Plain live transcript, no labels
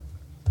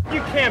You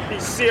can't be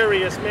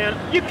serious,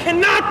 man. You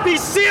cannot be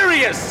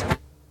serious!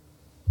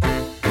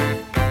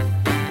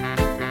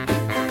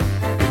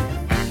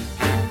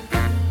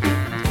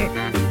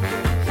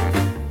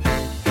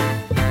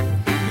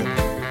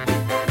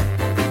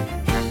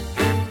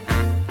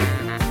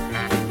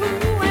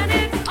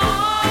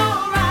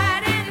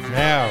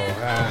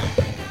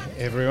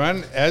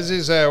 Everyone, as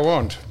is our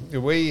wont,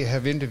 we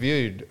have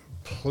interviewed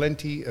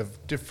plenty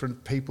of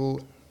different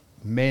people,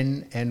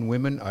 men and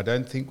women. I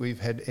don't think we've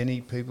had any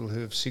people who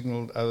have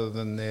signalled other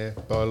than their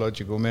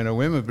biological men or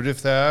women, but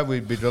if they are,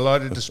 we'd be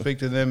delighted to speak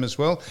to them as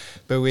well.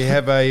 But we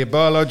have a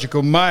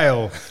biological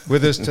male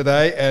with us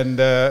today, and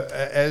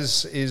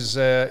as is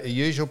a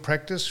usual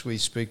practice, we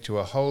speak to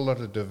a whole lot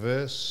of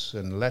diverse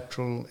and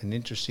lateral and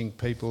interesting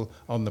people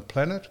on the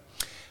planet.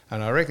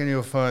 And I reckon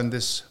you'll find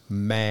this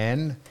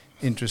man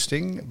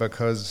interesting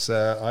because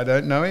I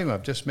don't know him,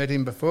 I've just met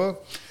him before,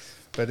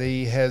 but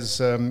he has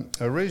a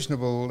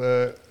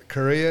reasonable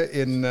career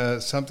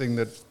in something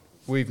that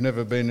we've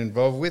never been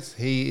involved with.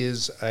 He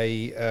is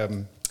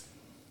a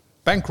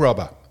bank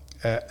robber,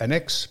 an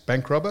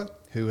ex-bank robber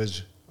who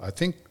has, I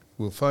think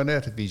we'll find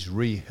out if he's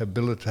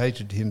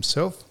rehabilitated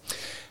himself,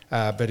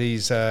 but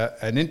he's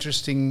an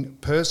interesting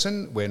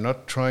person. We're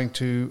not trying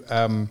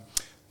to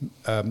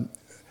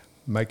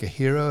make a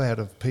hero out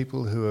of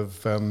people who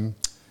have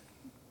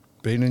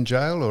been in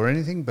jail or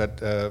anything,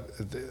 but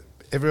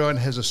everyone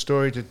has a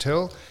story to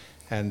tell,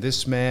 and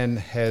this man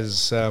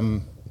has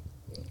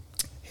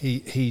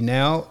he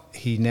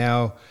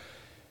now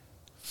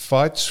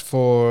fights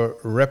for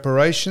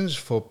reparations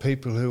for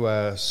people who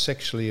are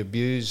sexually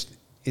abused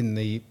in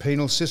the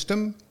penal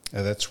system.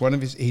 That's one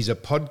of his. He's a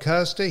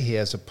podcaster. He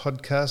has a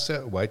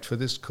podcaster. Wait for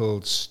this,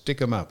 called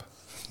Stick 'Em Up.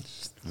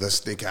 The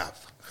Stick Up.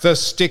 The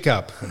Stick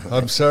Up.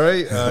 I'm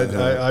sorry.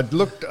 I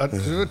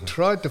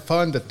tried to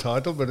find the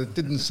title, but it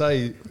didn't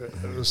say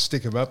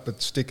Stick 'Em Up,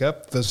 but Stick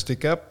Up. The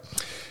Stick Up.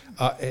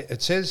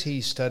 It says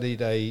he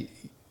studied, I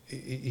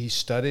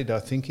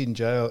think, in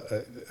jail,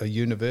 a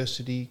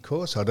university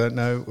course. I don't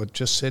know. It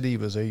just said he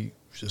was a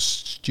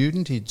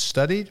student. He'd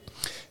studied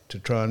to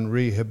try and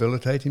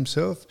rehabilitate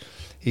himself.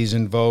 He's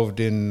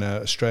involved in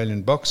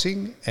Australian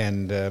boxing,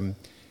 and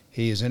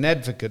he is an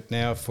advocate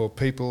now for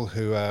people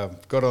who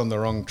got on the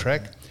wrong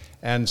track.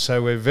 And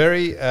so we're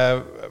very,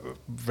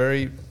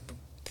 very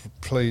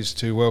pleased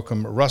to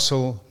welcome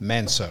Russell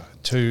Manser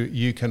to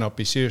You Cannot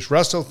Be Serious.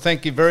 Russell,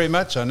 thank you very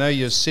much. I know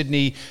you're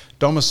Sydney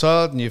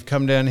domiciled and you've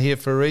come down here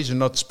for a reason,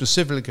 not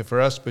specifically for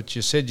us, but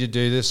you said you'd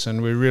do this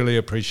and we really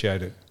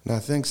appreciate it. No,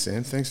 thanks,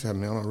 Sam. Thanks for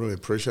having me on. I really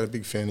appreciate it.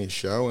 Big fan of your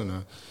show and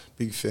a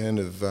big fan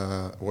of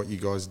what you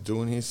guys are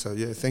doing here. So,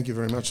 yeah, thank you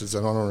very much. It's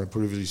an honour and a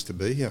privilege to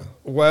be here.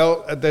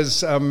 Well, there's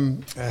so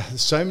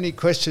many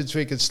questions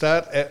we could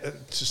start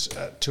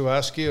to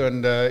ask you,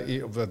 and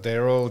but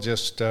they're all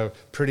just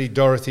pretty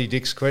Dorothy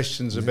Dix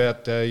questions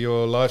about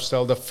your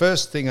lifestyle. The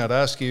first thing I'd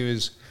ask you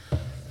is,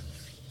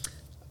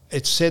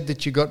 it's said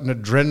that you got an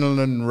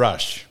adrenaline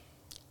rush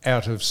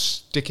out of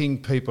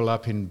sticking people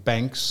up in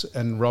banks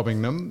and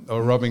robbing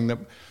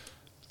them.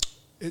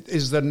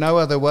 Is there no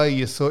other way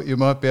you thought you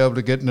might be able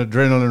to get an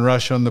adrenaline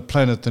rush on the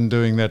planet than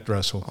doing that,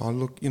 Russell? Oh,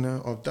 look,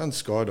 I've done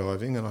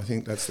skydiving and I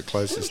think that's the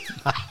closest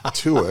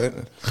to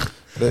it.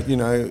 But,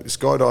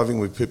 skydiving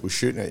with people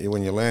shooting at you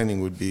when you're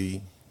landing would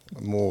be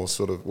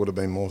would have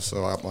been more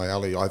so up my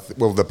alley.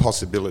 The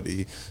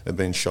possibility of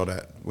being shot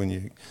at when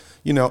you...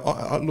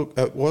 look,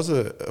 it was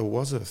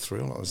a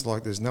thrill. I was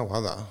like, there's no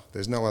other.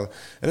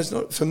 And it's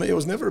not, for me, it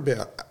was never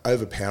about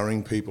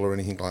overpowering people or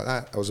anything like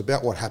that. It was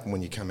about what happened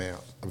when you come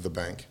out of the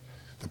bank.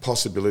 The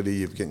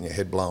possibility of getting your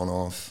head blown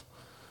off,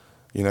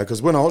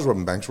 because when I was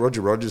robbing banks,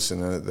 Roger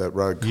Rogerson, that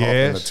road cop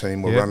and the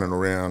team were running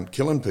around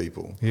killing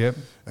people. Yep.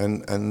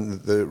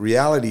 And the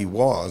reality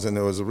was, and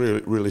there was a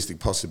realistic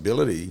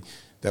possibility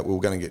that we were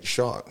going to get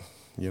shot,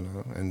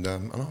 and I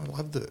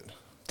loved it.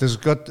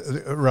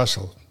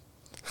 Russell,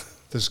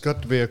 there's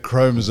got to be a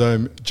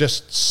chromosome,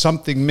 just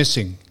something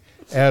missing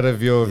out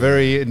of your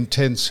very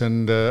intense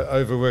and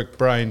overworked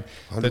brain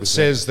 100%. That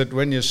says that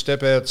when you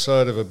step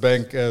outside of a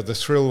bank, the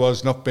thrill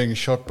was not being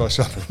shot by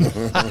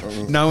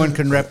someone. No one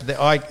can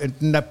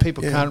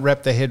people can't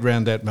wrap their head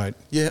around that, mate.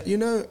 Yeah,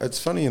 it's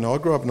funny, I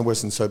grew up in the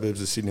western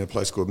suburbs of Sydney, a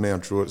place called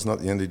Mount Druitt. It's not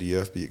the end of the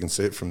earth, but you can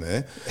see it from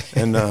there.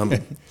 And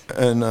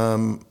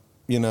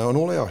and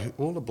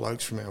all the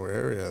blokes from our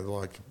area,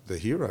 like the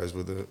heroes,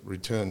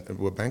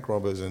 were bank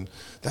robbers, and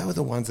they were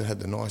the ones that had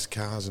the nice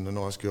cars and the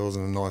nice girls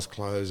and the nice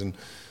clothes, and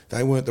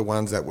they weren't the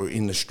ones that were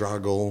in the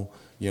struggle,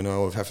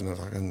 of having to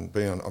fucking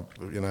be on,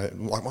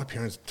 like my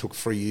parents took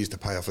 3 years to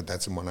pay off a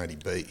Datsun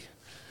 180B.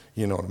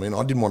 You know what I mean?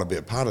 I didn't want to be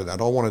a part of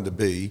that. I wanted to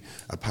be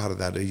a part of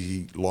that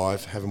easy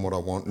life, having what I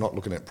want, not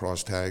looking at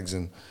price tags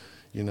and,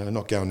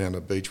 not going down to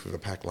the beach with a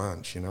packed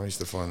lunch. I used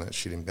to find that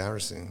shit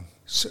embarrassing.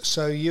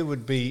 So you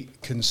would be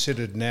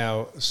considered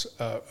now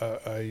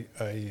a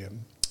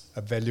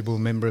valuable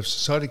member of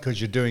society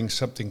because you're doing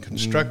something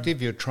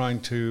constructive. You're trying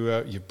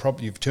to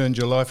you've turned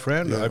your life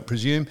around, I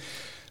presume.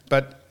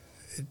 But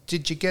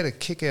did you get a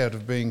kick out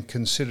of being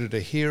considered a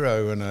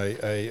hero and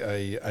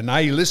an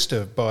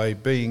A-lister by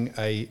being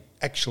a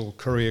actual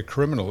career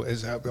criminal?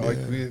 How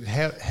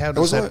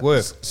does that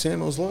work?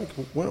 Sam, it was like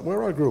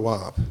where I grew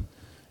up.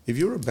 If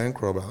you're a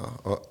bank robber,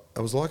 it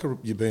was like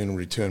you being a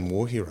return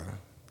war hero.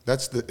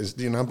 That's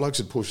blokes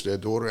would push their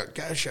daughter out.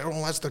 Go,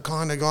 Cheryl, that's the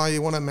kind of guy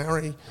you want to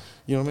marry.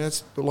 You know what I mean?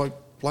 That's like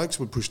blokes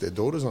would push their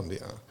daughters onto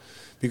you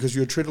because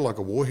you're treated like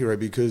a war hero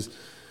because,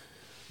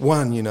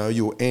 one,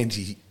 you're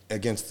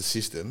against the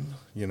system,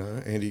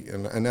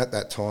 and at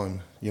that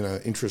time,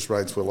 interest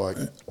rates were like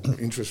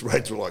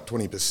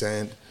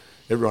 20%.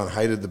 Everyone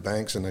hated the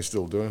banks, and they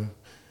still do.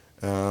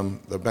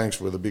 The banks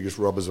were the biggest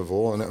robbers of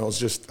all, and it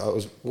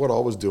was what I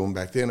was doing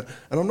back then.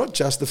 And I'm not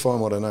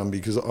justifying what I done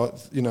because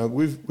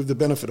with the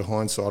benefit of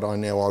hindsight,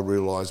 I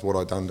realise what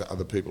I done to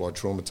other people. I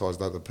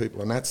traumatised other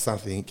people, and that's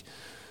something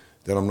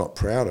that I'm not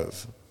proud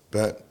of.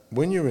 But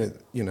when you're, I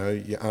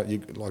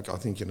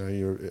think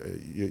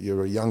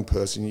you're a young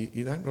person.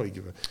 You don't really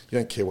you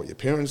don't care what your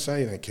parents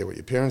say. You don't care what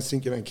your parents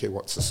think. You don't care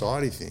what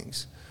society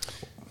thinks.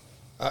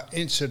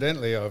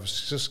 Incidentally, I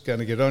was just going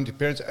to get on to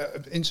parents.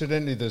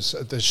 Incidentally,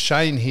 there's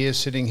Shane here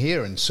sitting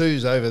here and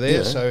Sue's over there.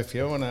 Yeah. So if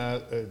you want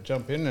to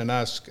jump in and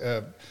ask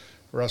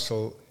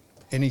Russell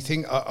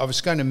anything, I was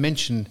going to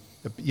mention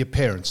your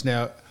parents.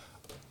 Now,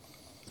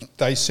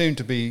 they seem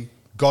to be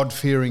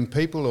God-fearing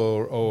people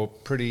or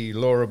pretty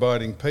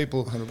law-abiding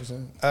people.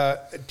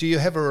 100%. Do you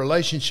have a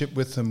relationship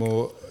with them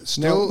or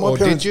still, or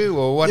parents, did you,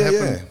 or what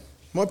happened? Yeah.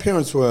 My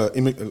parents were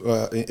English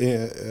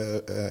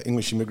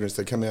immigrants.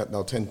 They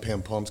were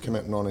 10-pound poms, came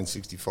out in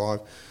 1965.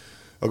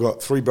 I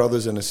got 3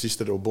 brothers and a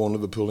sister that were born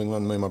Liverpool,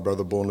 England. Me and my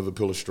brother born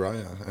Liverpool,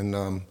 Australia.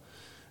 And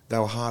they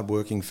were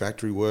hard-working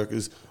factory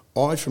workers.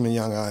 From a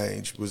young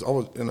age, I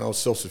was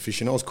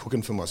self-sufficient. I was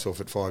cooking for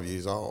myself at 5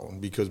 years old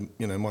because,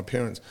 my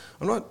parents,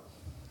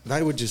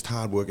 they were just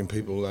hard-working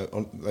people.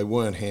 They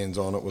weren't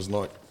hands-on. It was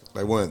like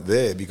they weren't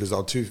there because they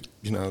were too,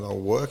 they were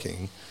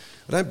working.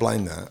 I don't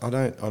blame that.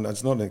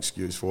 It's not an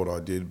excuse for what I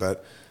did,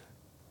 but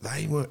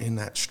they were in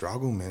that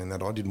struggle, man,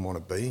 that I didn't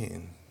want to be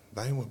in.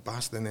 They were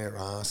busting their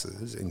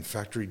asses in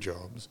factory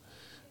jobs.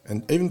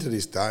 And even to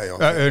this day...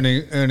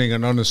 earning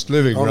an honest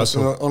living,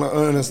 Russell. On an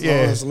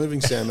honest living,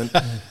 Sam. And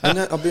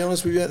that, I'll be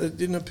honest with you, it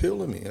didn't appeal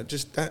to me.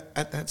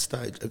 At that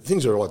stage,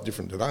 things are a lot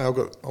different today.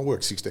 I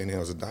work 16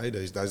 hours a day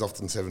these days,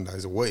 often 7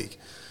 days a week.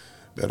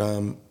 But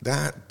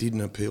that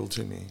didn't appeal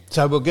to me.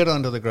 So we'll get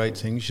on to the great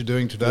things you're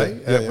doing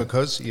today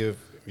because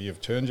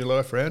you've turned your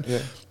life around.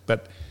 Yeah.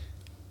 But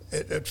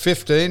at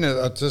 15,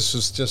 this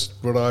is just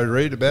what I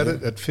read about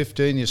it. At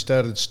 15, you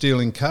started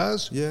stealing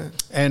cars. Yeah.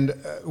 And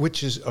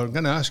I'm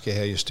going to ask you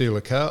how you steal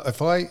a car.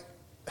 If I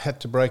had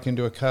to break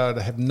into a car,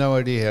 I have no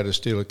idea how to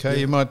steal a car.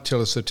 You might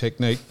tell us the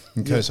technique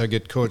in case I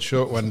get caught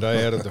short one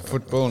day out of the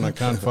football and I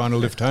can't find a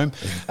lift home.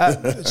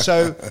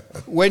 So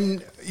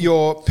when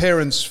your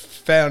parents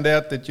found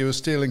out that you were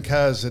stealing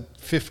cars at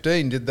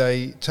 15, did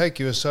they take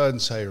you aside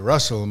and say,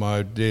 Russell,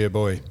 my dear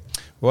boy,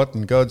 what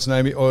in God's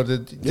name? Or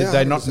did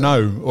they not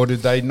know? Or did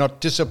they not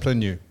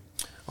discipline you?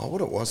 Oh,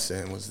 what it was,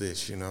 Sam, was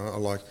this,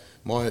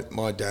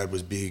 my dad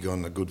was big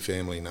on the good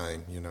family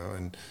name,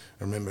 and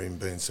I remember him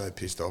being so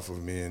pissed off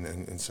with me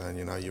and saying,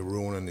 you're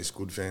ruining this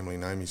good family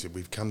name. He said,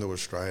 we've come to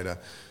Australia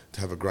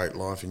to have a great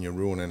life and you're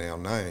ruining our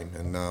name.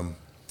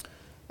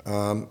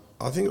 And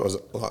I think it was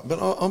like, but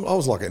I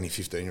was like any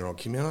 15-year-old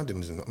kid, man. I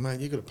didn't, mate,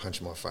 you got to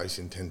punch my face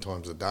in 10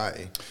 times a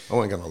day. I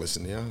wasn't going to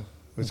listen to you.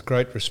 With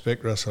great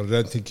respect, Russell, I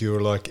don't think you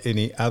were like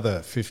any other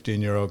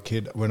 15-year-old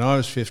kid. When I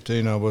was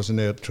 15, I wasn't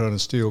out trying to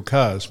steal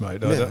cars,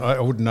 mate. Yeah. I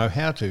wouldn't know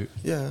how to.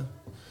 Yeah.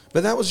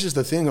 But that was just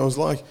the thing. I was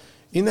like,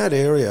 in that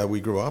area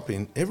we grew up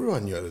in,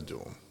 everyone knew how to do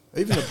them.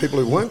 Even the people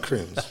who weren't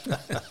crims.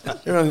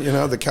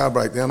 Everyone, the car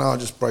breakdown, I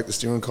just break the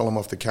steering column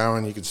off the car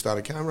and you could start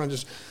a car.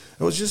 It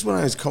was just one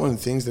of those common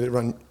things that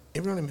everyone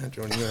in Mount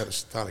Druitt knew how to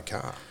start a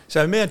car.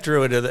 So Mount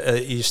Druitt,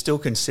 you're still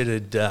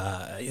considered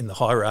in the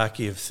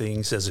hierarchy of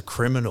things as a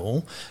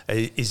criminal.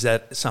 Is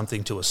that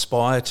something to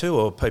aspire to,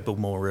 or are people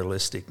more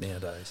realistic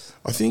nowadays?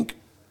 I think,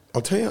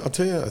 I'll tell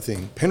you a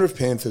thing. Penrith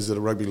Panthers are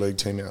the rugby league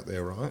team out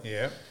there, right?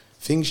 Yeah.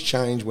 Things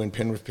changed when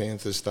Penrith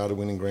Panthers started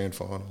winning grand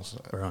finals.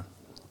 Right.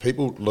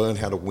 People learned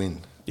how to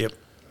win. Yep.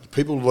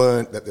 People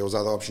learned that there was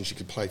other options. You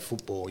could play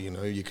football,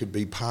 you could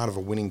be part of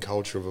a winning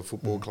culture of a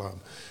football club.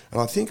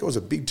 And I think it was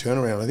a big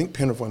turnaround. I think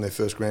Penrith won their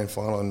first grand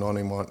final in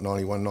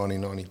 1991,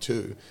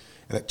 1992.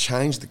 And it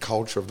changed the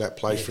culture of that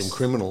place from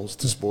criminals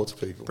to sports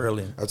people.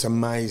 Brilliant. It's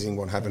amazing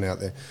what happened out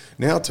there.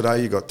 Now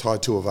today you've got Tai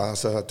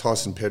Tuivasa,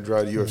 Tyson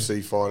Pedro, the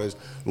UFC fighters,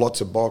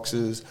 lots of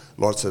boxers,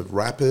 lots of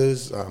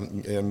rappers,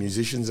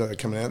 musicians that are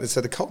coming out there.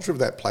 So the culture of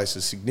that place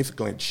has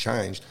significantly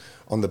changed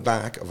on the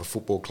back of a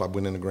football club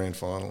winning a grand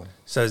final.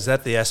 So is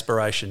that the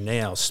aspiration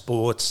now,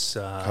 sports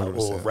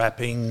or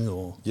rapping?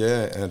 Or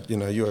Yeah, and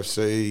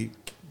UFC,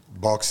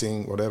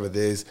 boxing, whatever,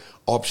 there's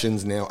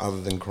options now other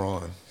than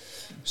crime.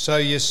 So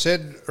you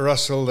said,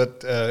 Russell,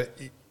 that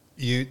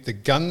the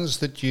guns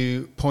that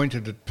you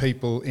pointed at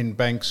people in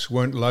banks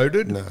weren't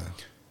loaded. No.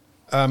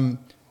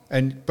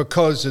 And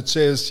because it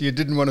says you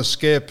didn't want to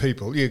scare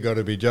people, you've got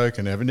to be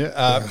joking, haven't you?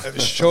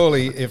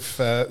 Surely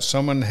if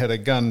someone had a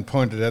gun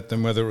pointed at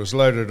them, whether it was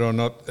loaded or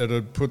not, it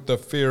would put the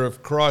fear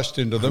of Christ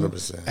into them.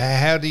 100%.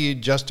 How do you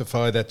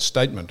justify that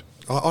statement?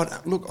 I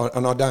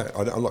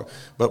don't.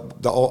 But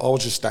I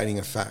was just stating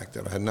a fact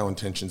that I had no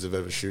intentions of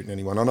ever shooting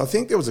anyone. And I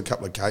think there was a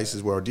couple of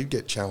cases where I did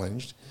get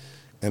challenged,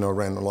 and I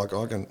ran like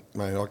I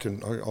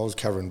was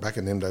covering back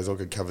in them days. I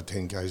could cover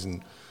 10Ks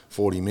in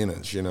 40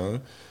 minutes, you know,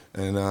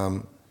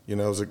 and. You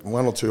know, it was like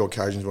one or two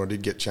occasions where I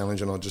did get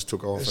challenged and I just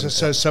took off.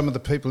 So some of the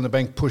people in the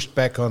bank pushed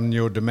back on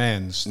your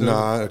demands?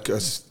 No,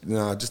 just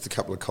a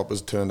couple of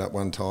coppers turned up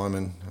one time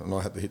and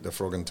I had to hit the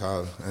frog and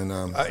toe. And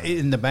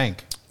in the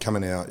bank?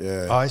 Coming out,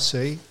 yeah. I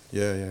see.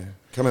 Yeah.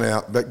 Coming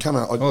out.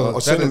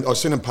 I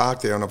seen them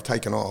parked there and I've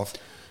taken off.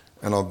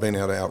 And I've been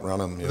able to outrun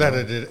them.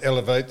 That'd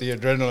elevate the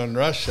adrenaline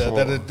rush.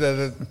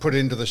 That'd put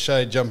into the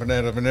shade jumping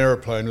out of an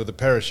aeroplane with a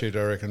parachute,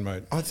 I reckon,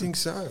 mate. I think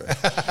so.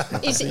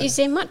 Is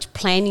there much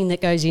planning that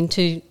goes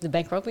into the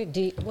bank robbery?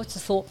 What's the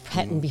thought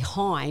pattern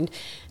behind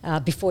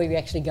before you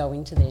actually go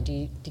into there? Do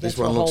you this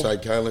one looks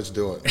okay, let's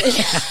do it.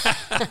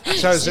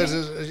 So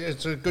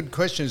it's a good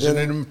question. It's an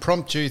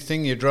impromptu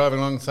thing. You're driving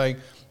along saying,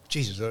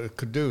 Jesus, I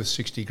could do with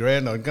 60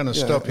 grand. I'm going to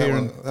stop here.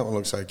 That one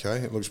looks okay.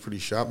 It looks pretty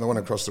sharp. The one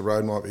across the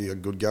road might be a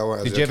good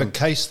goer. Did you ever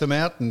case them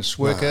out and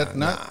work out?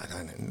 No,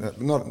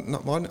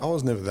 not mine. I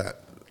was never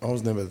that. I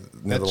was never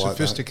that like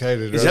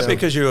sophisticated. That. Is that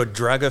because you were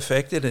drug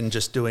affected and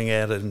just doing it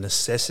out of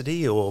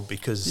necessity, or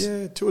because?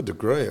 Yeah, to a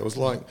degree. It was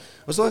like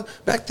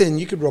back then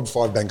you could rob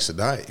 5 banks a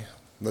day.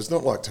 It's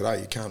not like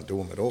today, you can't do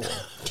them at all.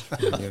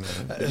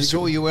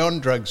 So you were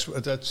on drugs?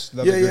 That's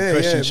another good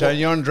question. Yeah. So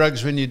you were on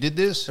drugs when you did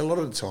this? A lot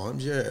of the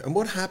times, yeah. And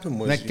what happened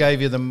was... And that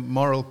gave you the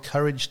moral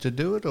courage to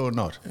do it or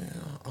not?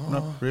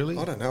 Not really?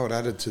 I don't know. It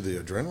added to the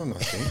adrenaline, I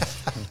think.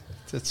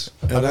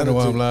 I don't know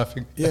why I'm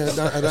laughing. Yeah, it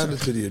added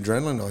to the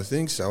adrenaline, I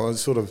think so. I was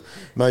sort of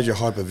made you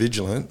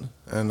hyper-vigilant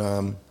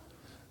and...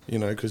 you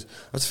know, because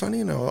it's funny,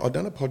 you know, I'd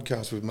done a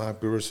podcast with Mark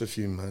Burris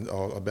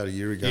about a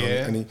year ago,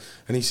 and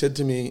he said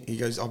to me, he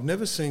goes, I've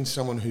never seen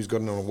someone who's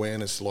got an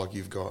awareness like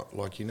you've got,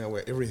 like, you know,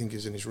 where everything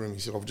is in his room. He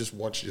said, I've just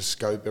watched you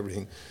scope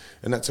everything,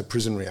 and that's a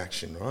prison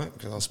reaction, right?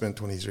 Because I spent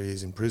 23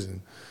 years in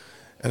prison.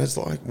 And it's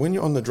like, when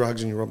you're on the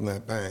drugs and you're robbing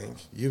that bank,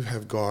 you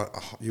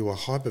are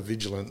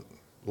hyper-vigilant,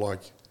 like,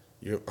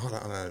 I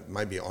don't know,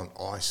 maybe on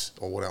ice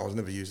or whatever. I've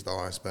never used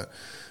ice, but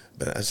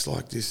it's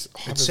like this.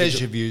 It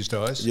says you've used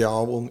ice. Yeah,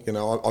 you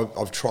know,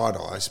 I've tried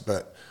ice,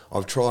 but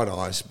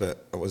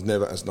it was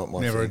never. It's not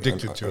my. Never thing.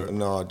 addicted to it.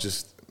 No,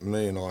 just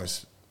me and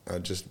ice are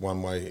just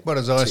one way. What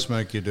does ice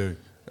make you do?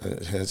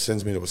 It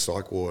sends me to a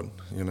psych ward.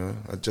 You know,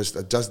 it just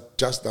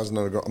doesn't.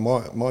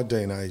 My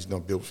DNA is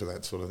not built for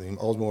that sort of thing.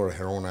 I was more a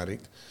heroin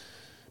addict,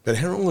 but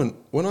heroin.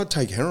 When I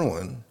take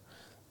heroin.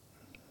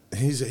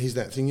 Here's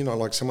that thing, you know,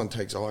 like someone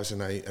takes ice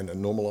and it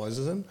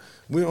normalises them.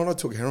 When I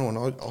took heroin,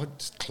 I'd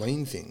just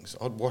clean things.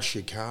 I'd wash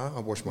your car,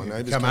 I'd wash my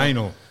neighbour's car.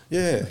 Anal.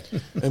 Yeah,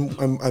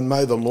 and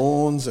mow the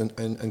lawns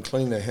and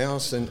clean their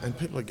house. And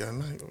people would go,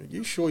 mate, are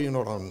you sure you're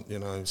not on, you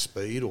know,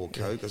 speed or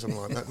coke or something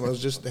like that? Well, it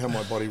was just how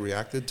my body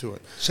reacted to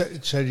it. So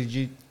did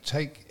you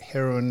take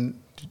heroin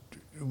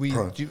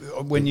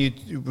when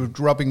you were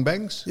robbing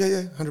banks?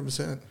 Yeah,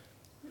 100%.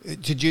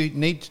 Did you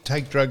need to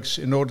take drugs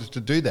in order to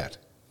do that?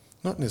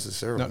 Not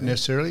necessarily. Not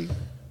necessarily?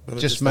 But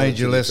just made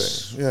you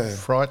less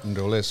frightened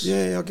or less...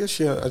 Yeah, I guess,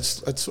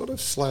 it sort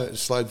of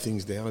slowed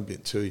things down a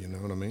bit too, you know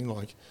what I mean?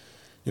 Like,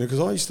 you know,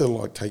 because I used to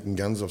like taking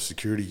guns off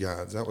security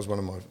guards. That was one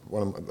of my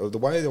the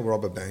way they'll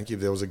rob a bank, if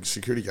there was a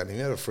security guard, and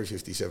he had a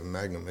 357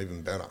 Magnum,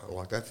 even better.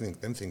 Like,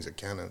 them things are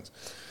cannons.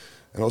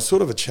 And I was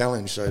sort of a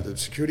challenge, so the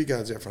security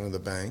guards out front of the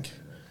bank,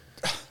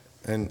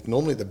 and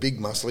normally the big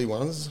muscly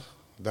ones,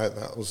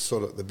 that was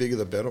sort of, the bigger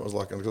the better. It was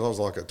like, because I was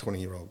like a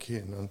 20-year-old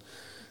kid, and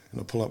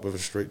I'd pull up with a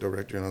street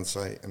director and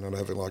I'd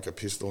have like a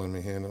pistol in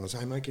my hand and I'd say,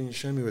 hey mate, can you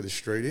show me where the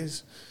street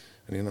is?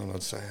 And you know, and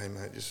I'd say, hey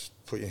mate, just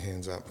put your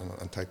hands up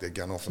and take their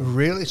gun off.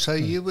 Really? So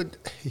it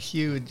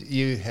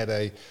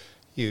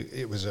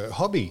was a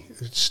hobby,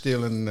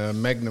 stealing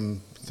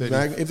Magnum 30.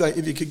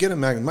 If you could get a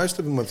Magnum, most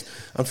of them were,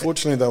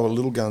 unfortunately they were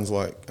little guns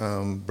like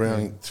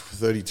Browning,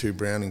 32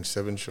 Browning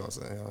 7 shots.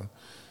 They are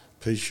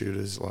pea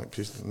shooters, like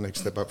pistol,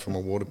 next step up from a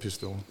water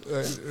pistol.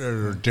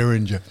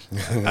 Derringer.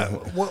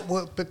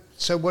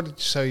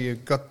 So you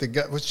got the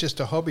gun? It was just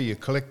a hobby. You're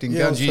collecting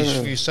guns.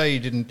 You say you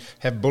didn't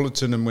have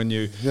bullets in them when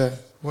you. Yeah.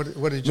 What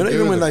did you do?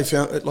 Even when they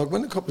found, like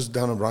when the coppers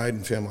done a raid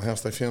and found my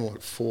house, they found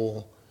like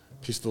 4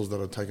 pistols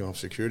that I'd taken off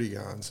security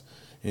guards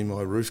in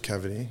my roof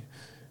cavity,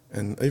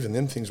 and even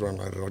them things were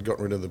unloaded. I'd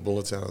gotten rid of the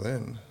bullets out of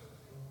them.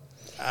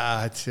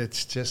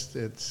 It's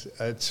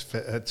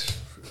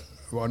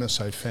I want to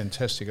say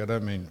fantastic. I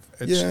don't mean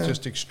it's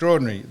just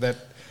extraordinary that.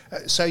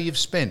 So you've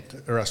spent,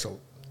 Russell,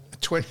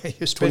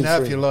 23.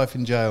 Half your life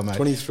in jail, mate.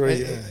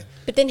 23.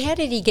 But then, how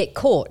did he get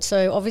caught?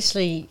 So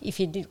obviously, if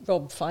you did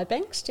rob 5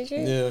 banks, did you?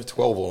 Yeah,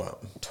 12 all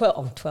up.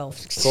 12.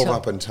 12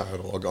 up in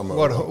total.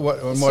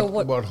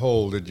 What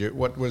haul did you?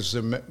 What was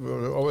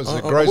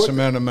the gross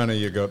amount of money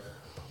you got?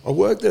 I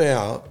worked it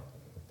out.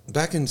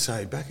 back in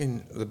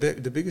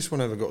the biggest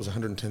one I ever got was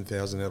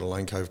 110,000 out of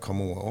Lane Cove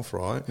Commonwealth,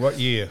 right? What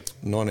year?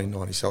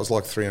 1990. So it's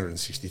like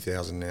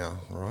 360,000 now,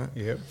 right?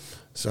 Yep.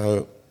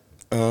 So,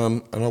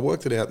 and I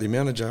worked it out. The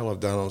amount of jail I've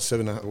done,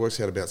 it works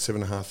out about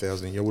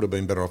 7,500 a year. Would have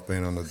been better off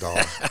being on the dole.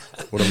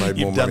 Would have made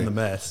more money. You've done the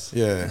maths.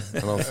 Yeah.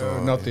 And I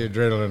thought, Not the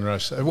adrenaline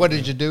rush. What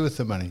did you do with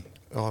the money?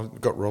 I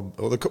got robbed.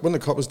 When the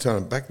cop was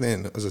turning back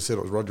then, as I said,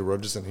 it was Roger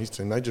Rogerson and his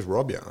team. They just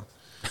rob you.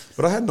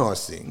 But I had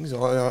nice things.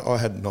 I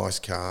had nice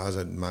cars, I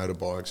had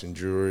motorbikes and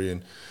jewellery.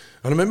 And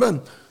I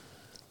remember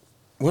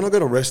when I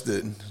got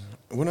arrested,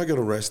 like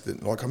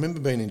I remember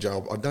being in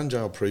jail. I'd done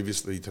jail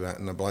previously to that,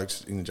 and the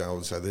blokes in the jail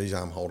would say, these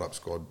armed hold-up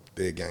squad,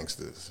 they're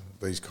gangsters.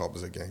 These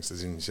coppers are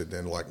gangsters. And he said,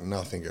 they're like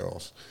nothing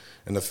else.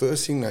 And the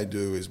first thing they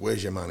do is,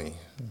 where's your money?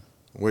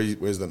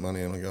 Where's the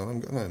money? And I go, I've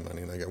got no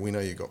money. And they go, we know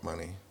you got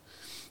money.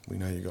 We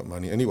know you got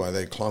money. Anyway,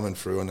 they're climbing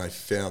through and they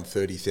found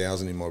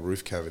 30,000 in my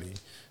roof cavity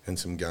and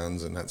some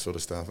guns and that sort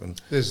of stuff. And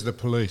there's the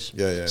police.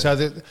 Yeah.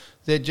 So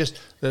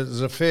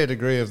there's a fair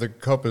degree of the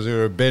coppers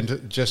who are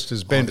just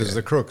as bent as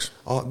the crooks.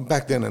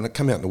 Back then, and it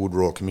came out in the Wood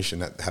Royal Commission,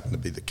 that happened to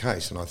be the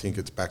case, and I think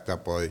it's backed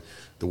up by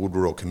the Wood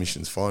Royal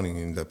Commission's finding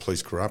in the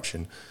police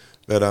corruption.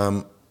 But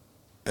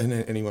and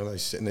then anyway,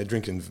 they're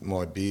drinking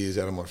my beers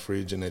out of my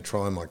fridge and they're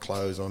trying my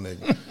clothes on. They're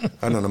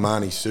on an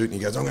Armani suit, and he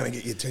goes, I'm going to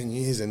get you 10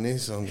 years in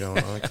this. I'm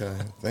going, okay,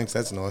 thanks,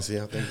 that's nice.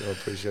 Yeah, I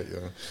appreciate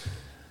you.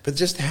 But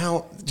just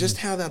how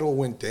that all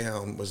went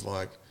down was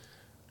like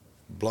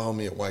blowing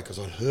me away, because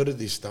I'd heard of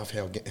this stuff,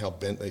 how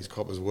bent these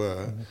coppers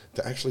were.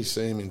 To actually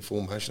see them in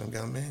full motion, I'm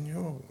going, man, you're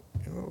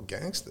all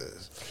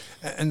gangsters.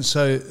 And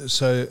so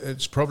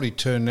it's probably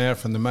turned now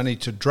from the money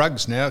to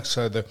drugs now.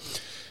 So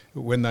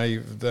when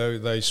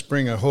they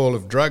spring a haul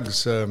of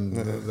drugs,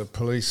 the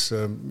police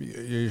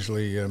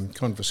usually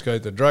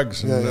confiscate the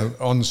drugs and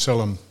on-sell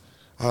them.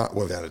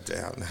 Without a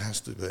doubt, it has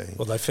to be.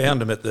 Well, they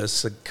found him at the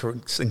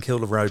St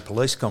Kilda Road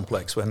Police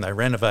Complex when they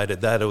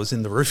renovated that. It was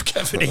in the roof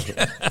cavity,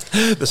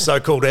 the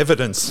so-called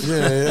evidence.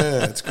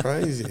 Yeah, it's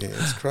crazy.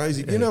 It's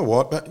crazy. Yeah. You know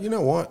what?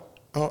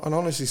 I'd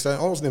honestly say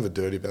I was never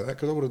dirty about that,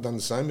 because I would have done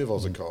the same if I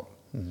was a cop.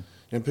 You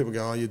know, people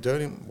go, "Oh, you're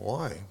dirty."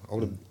 Why?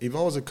 If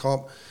I was a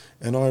cop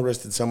and I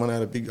arrested someone,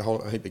 had a big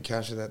heap of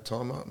cash at that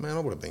time, man, I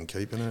would have been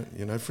keeping it.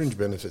 You know, fringe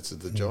benefits of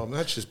the job. And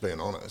that's just being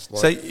honest.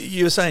 So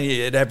you were saying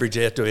it averaged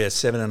out to about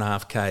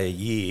 $7,500 a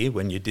year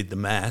when you did the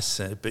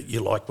maths, but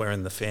you like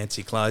wearing the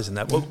fancy clothes and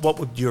that. What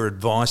would your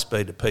advice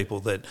be to people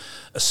that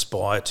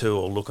aspire to,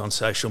 or look on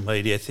social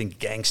media, think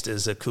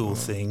gangsters are a cool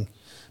thing?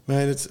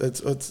 Man,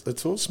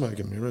 it's all smoke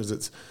and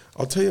mirrors.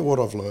 I'll tell you what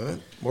I've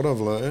learned,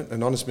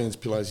 and honest man's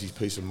pillow is his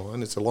peace of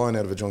mind. It's a line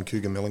out of a John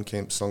Cougar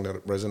Mellencamp song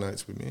that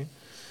resonates with me.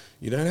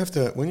 You don't have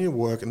to, when you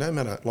work, and no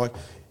matter, like,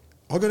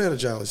 I got out of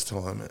jail this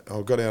time. I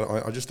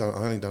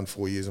only done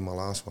 4 years in my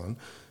last one,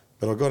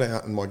 but I got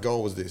out and my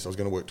goal was this: I was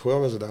going to work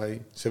 12 hours a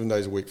day, 7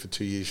 days a week for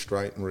 2 years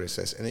straight and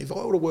reassess. And if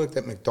I would have worked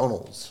at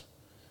McDonald's,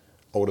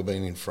 I would have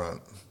been in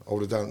front. I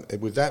would have done,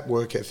 with that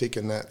work ethic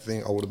and that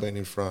thing, I would have been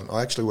in front.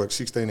 I actually worked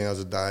 16 hours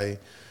a day,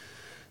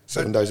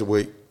 7 days a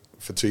week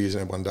for 2 years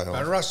and had 1 day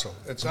off. Russell,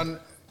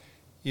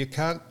 you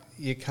can't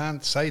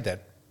say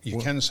that. You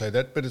can say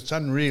that, but it's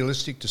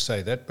unrealistic to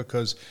say that,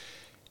 because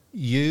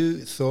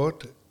you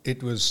thought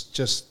it was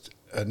just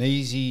an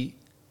easy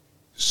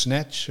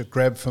snatch, a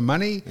grab for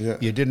money. Yeah.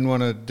 You didn't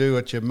want to do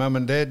what your mum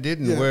and dad did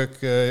and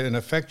work in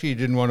a factory. You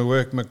didn't want to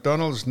work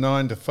McDonald's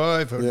 9 to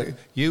 5. Yeah.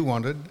 You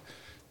wanted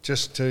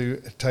just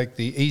to take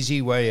the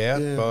easy way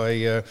out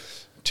by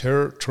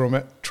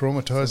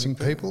traumatising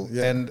people.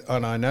 Yeah. And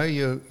I know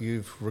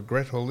you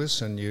regret all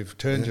this and you've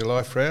turned your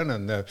life around,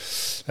 and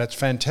that's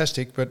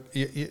fantastic, but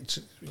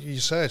you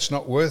say it's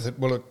not worth it.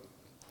 Well,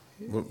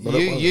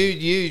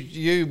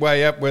 you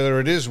weigh up whether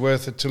it is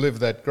worth it to live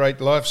that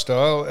great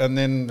lifestyle and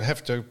then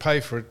have to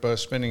pay for it by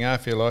spending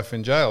half your life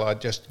in jail. I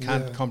just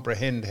can't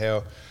comprehend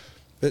how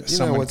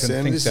someone can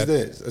think that.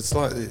 It's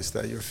like this,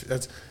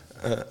 that's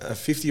a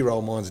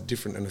 50-year-old mind's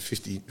different than a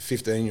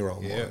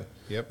 15-year-old mind.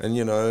 Yep. And,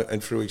 you know,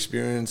 and through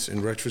experience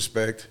and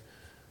retrospect,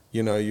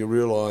 you know, you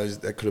realise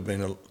that could have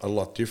been a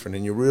lot different,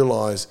 and you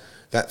realise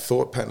that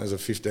thought pattern as a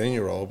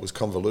 15-year-old was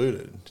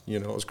convoluted. You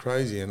know, it was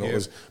crazy, and it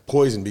was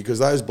poison, because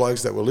those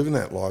blokes that were living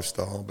that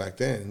lifestyle back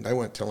then, they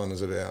weren't telling us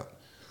about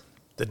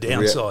the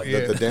downside.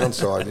 The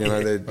downside, you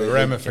know, the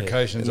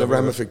ramifications, and the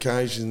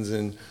ramifications,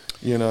 and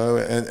you know,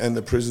 and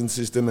the prison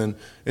system, and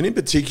in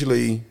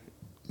particularly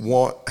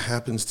what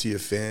happens to your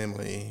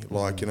family.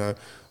 Like, you know,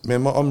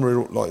 man, I'm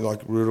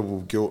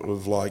rootable guilt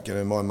of, like, you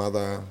know, my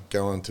mother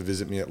going to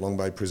visit me at Long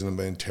Bay Prison and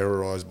being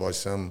terrorised by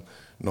some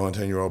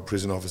 19-year-old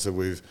prison officer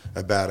with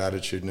a bad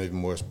attitude and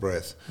even worse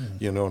breath.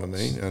 You know what I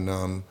mean? And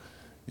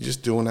you're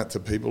just doing that to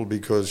people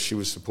because she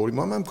was supporting.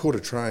 My mum caught a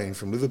train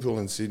from Liverpool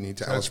and Sydney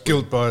to Alice. That's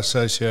guilt by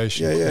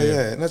association.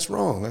 Yeah, and that's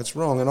wrong.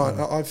 And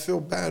I feel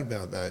bad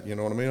about that. You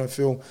know what I mean? I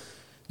feel,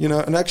 you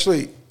know, and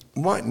actually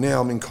right now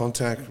I'm in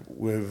contact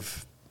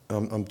with.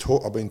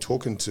 I've been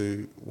talking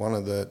to one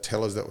of the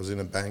tellers that was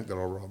in a bank that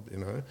I robbed, you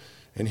know,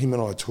 and him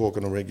and I talk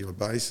on a regular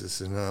basis,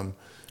 and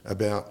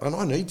and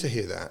I need to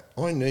hear that.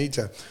 I need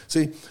to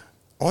see.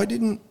 I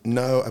didn't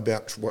know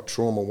about what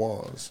trauma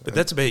was. But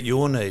that's about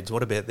your needs.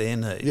 What about their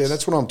needs? Yeah,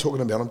 that's what I'm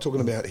talking about. I'm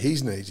talking about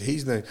his needs.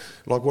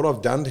 Like what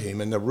I've done to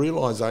him and the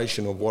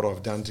realisation of what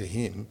I've done to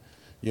him,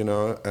 you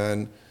know,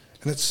 and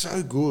it's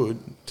so good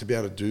to be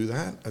able to do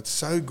that. It's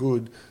so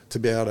good to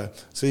be able to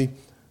see.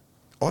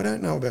 I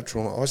don't know about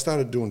trauma. I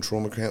started doing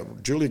trauma.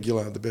 Julia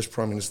Gillard, the best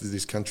Prime Minister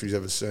this country's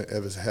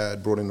ever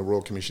had, brought in the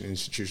Royal Commission on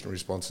Institutional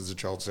Responses to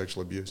Child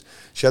Sexual Abuse.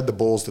 She had the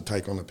balls to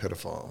take on the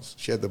pedophiles.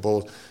 She had the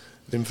balls.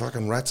 Them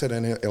fucking rats at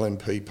an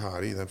LNP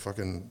party, them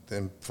fucking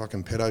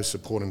pedo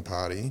supporting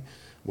party,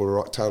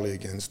 were totally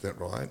against it,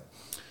 right?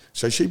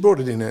 So she brought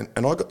it in, and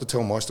I got to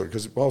tell my story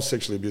because while I was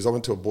sexually abused, I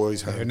went to a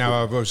boys' home. No,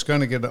 I was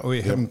going to get.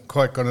 We haven't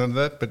quite got into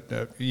that,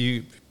 but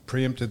you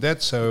preempted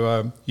that.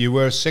 So you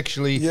were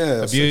sexually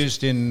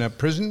abused in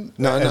prison.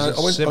 No,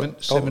 as I went.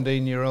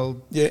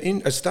 17-year-old. Yeah,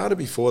 it started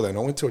before then. I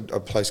went to a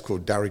place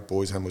called Darrick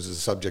Boys' Home, which was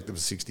the subject of a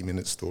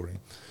 60-minute story,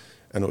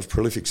 and it was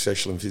prolific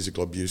sexual and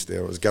physical abuse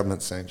there. It was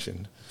government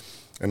sanctioned,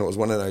 and it was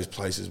one of those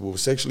places where we'll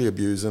sexually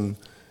abuse them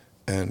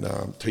and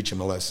teach them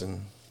a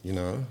lesson. You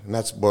know, and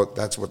that's what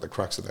the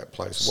crux of that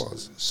place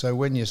was. So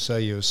when you say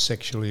you were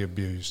sexually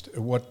abused,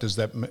 what does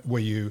that mean? Were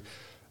you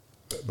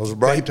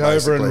raped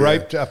over and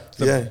raped up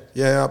the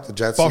up the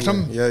Jatsy,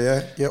 bottom?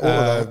 Yeah, all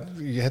of that.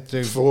 You had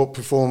to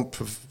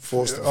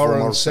forced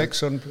oral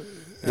sex on.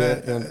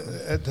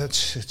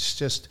 That's it's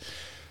just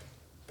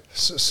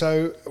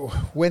so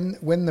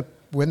when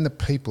the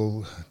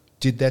people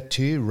did that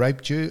to you,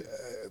 raped you,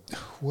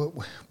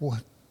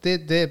 what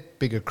they're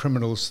bigger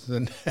criminals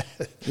than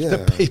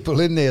the people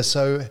in there.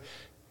 So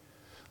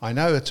I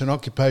know it's an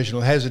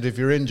occupational hazard if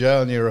you're in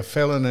jail and you're a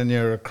felon and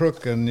you're a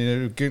crook and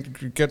you're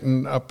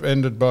getting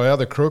upended by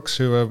other crooks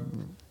who are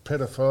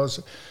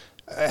pedophiles.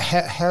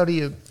 How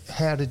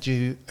did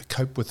you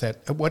cope with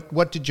that?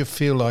 What did you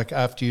feel like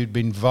after you'd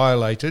been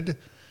violated?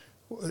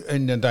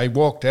 And they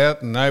walked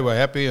out and they were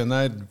happy and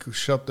they'd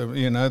shot them,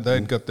 you know,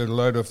 they'd got the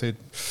load off their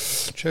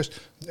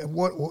chest.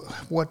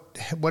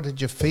 What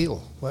did you feel?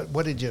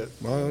 What did you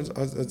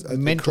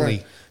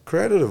mentally?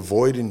 Created a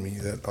void in me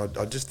that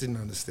I just didn't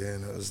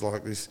understand. It was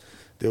like this,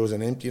 there was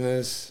an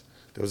emptiness,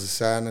 there was a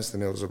sadness,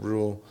 and there was a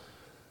real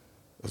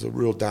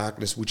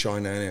darkness, which I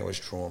know now is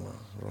trauma,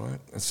 right?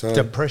 And so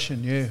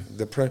depression, yeah.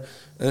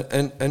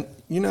 And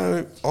you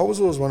know, I was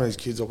always one of those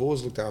kids. I've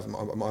always looked after.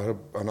 I had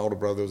an older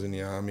brother who was in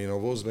the army, and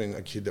I've always been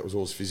a kid that was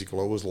always physical.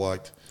 I always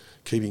liked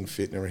keeping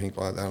fit and everything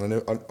like that.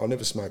 And I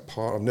never smoked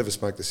pot. I've never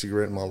smoked a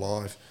cigarette in my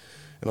life,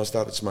 and I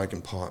started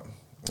smoking pot.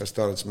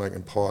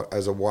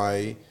 As a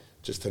way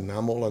just to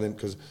numb all of them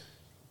because.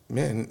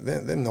 Man,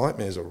 them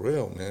nightmares are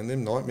real, man.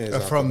 Them nightmares are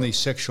from the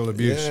sexual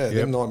abuse. Yeah,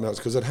 them nightmares,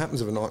 because it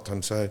happens of a night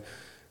time. So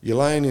you're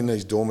laying in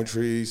these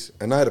dormitories,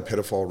 and they had a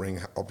pedophile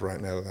ring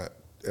operating out of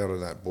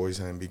that boys'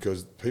 home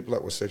because people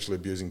that were sexually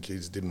abusing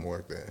kids didn't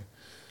work there.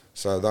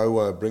 So they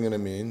were bringing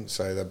them in,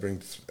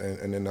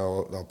 and then they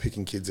were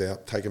picking kids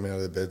out, take them out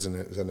of their beds and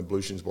an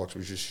ablutions box,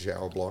 which is a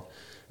shower block,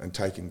 and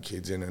taking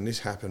kids in. And this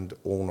happened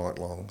all night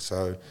long.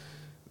 So.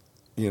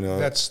 You know,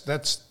 that's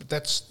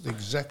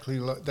exactly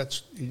like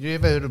that's. You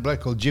ever heard of a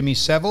bloke called Jimmy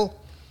Savile?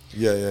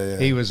 Yeah.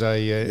 He was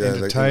a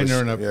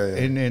entertainer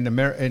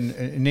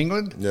in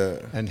England. Yeah,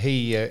 and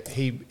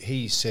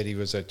he said he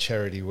was a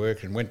charity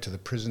worker and went to the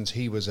prisons.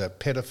 He was a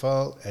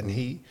pedophile,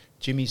 and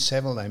Jimmy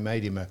Savile. They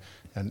made him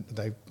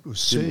they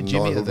sued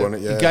Jimmy. He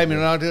gave him an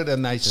knighthood,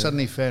 and they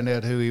suddenly found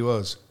out who he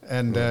was.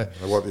 And they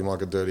wiped him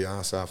like a dirty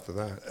ass after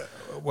that.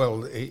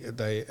 Well,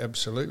 they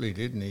absolutely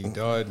did, and he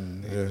died,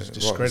 and he was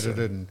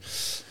discredited,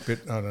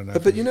 I don't know.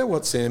 But you know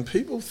what, Sam?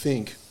 People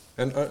think,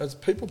 and as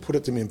people put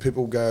it to me, and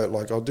people go,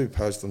 like, I'll do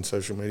posts on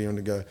social media and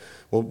they go,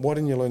 well, why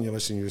didn't you learn your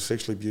lesson? You were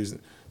sexually abused.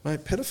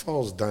 Mate,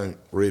 pedophiles don't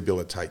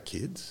rehabilitate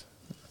kids.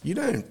 You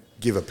don't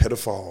give a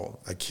pedophile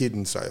a kid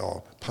and say,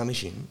 oh,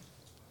 punish him.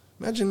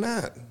 Imagine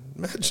that.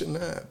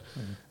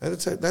 And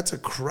that's a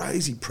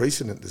crazy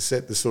precedent to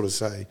set to sort of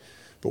say,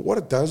 but what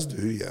it does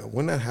do you,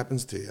 when that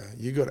happens to you,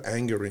 you got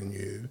anger in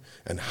you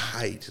and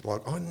hate.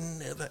 Like, I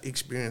never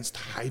experienced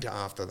hate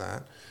after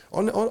that.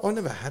 I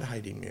never had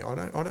hate in me.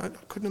 I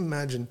couldn't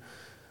imagine.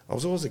 I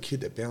was always a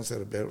kid that bounced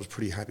out of bed. I was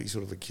pretty happy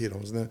sort of a kid.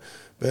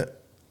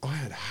 But I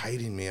had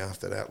hate in me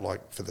after that,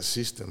 like, for the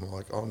system.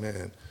 Like, oh,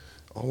 man,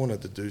 I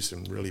wanted to do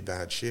some really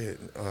bad shit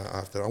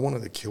after that. I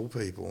wanted to kill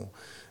people.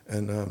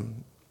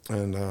 And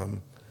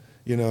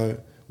you know,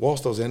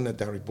 whilst I was in that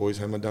Darrick Boys'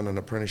 Home, I'd done an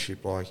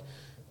apprenticeship, like,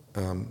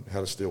 how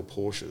to steal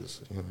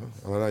Porsches, you know.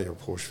 And I know you're a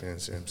Porsche fan,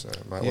 Sam, so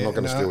mate, we're not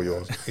going to steal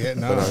yours. Yeah,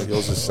 no. But,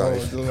 yours is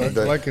safe. I'd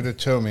like you to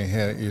tell me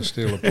how you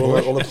steal a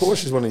Porsche. Well, the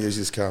Porsche is one of the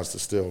easiest cars to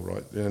steal,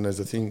 right? And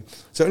there's a thing.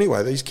 So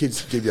anyway, these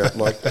kids give you,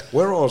 like,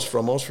 where I was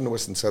from the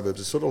western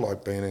suburbs. It's sort of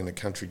like being in a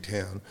country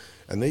town.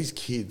 And these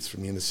kids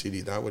from the inner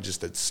city, they were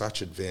just at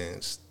such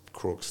advanced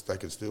crooks. They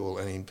could steal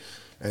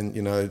And,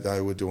 you know,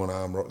 they were doing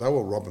they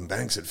were robbing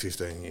banks at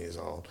 15 years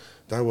old.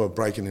 They were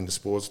breaking into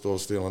sports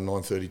stores, stealing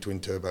 930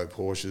 twin-turbo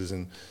Porsches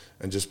and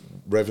just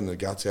revving the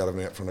guts out of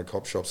them out front of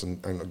cop shops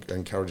and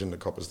encouraging the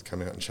coppers to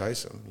come out and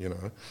chase them, you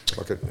know.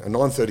 Like a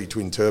 930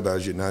 twin-turbo,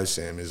 as you know,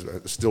 Sam, is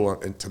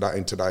still, in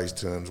today's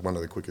terms, one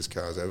of the quickest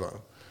cars ever.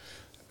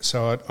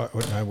 So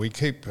we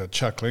keep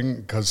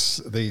chuckling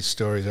because these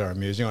stories are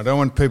amusing. I don't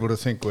want people to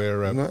think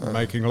we're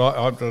making light.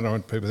 I don't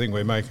want people to think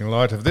we're making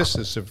light of this.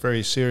 It's a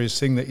very serious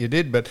thing that you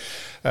did, but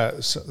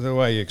so the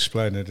way you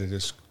explain it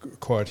is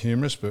quite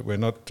humorous. But we're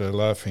not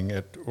laughing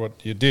at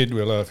what you did.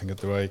 We're laughing at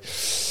the way.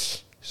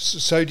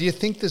 So do you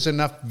think there's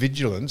enough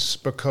vigilance?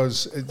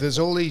 Because there's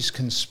all these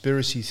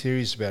conspiracy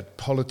theories about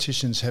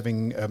politicians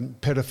having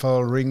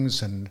pedophile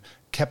rings and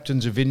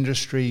captains of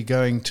industry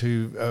going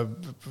to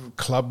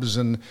clubs,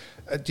 and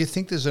do you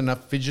think there's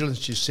enough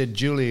vigilance? You said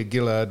Julia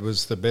Gillard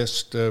was the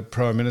best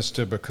Prime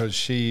Minister because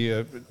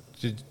she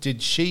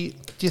did she.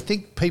 Do you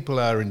think people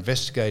are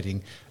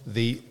investigating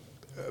the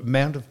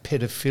amount of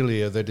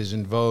pedophilia that is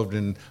involved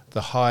in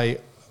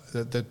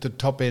the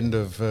top end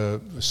of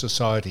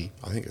society?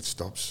 I think it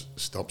stops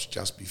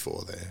just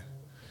before there.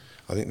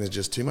 I think there's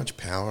just too much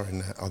power in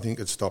that. I think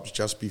it stops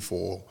just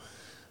before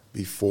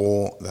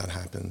that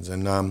happens.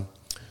 And the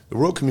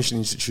Royal Commission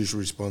Institutional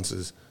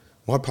Responses.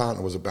 My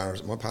partner was a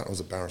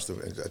barrister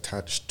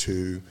attached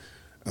to.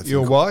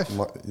 Your wife?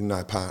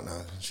 No,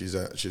 partner. She's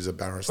a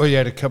barrister. Oh, you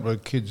had a couple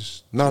of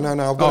kids. No.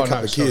 I've got a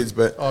couple of kids,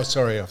 but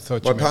sorry, I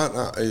thought my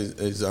partner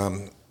is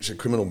she's a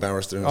criminal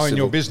barrister. In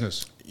your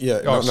business? Yeah.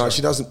 No,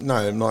 she doesn't.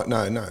 No.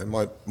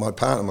 My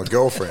partner, my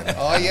girlfriend.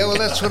 Oh yeah, well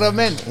that's what I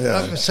meant.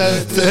 Yeah. So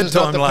this is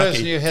not the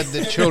person you had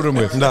the children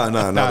with. No,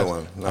 another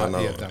one. No.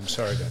 Yeah, I'm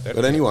sorry about that.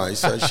 But anyway,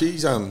 so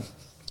she's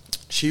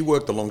she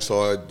worked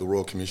alongside the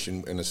Royal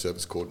Commission in a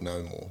service called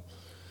No More,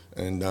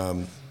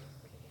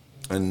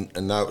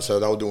 so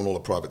they were doing all the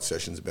private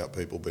sessions about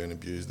people being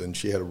abused, and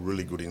she had a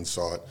really good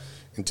insight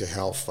into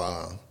how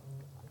far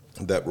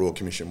that Royal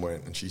Commission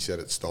went, and she said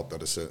it stopped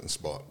at a certain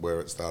spot where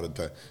it started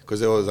to, because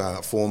there was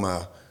a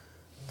former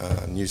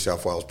New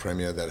South Wales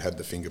Premier that had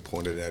the finger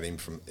pointed at him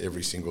from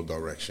every single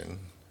direction,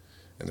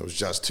 and there was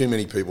just too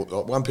many people.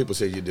 One people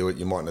said you do it,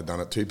 you mightn't have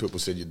done it. Two people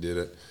said you did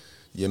it,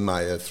 you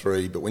may have.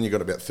 Three, but when you've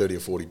got about 30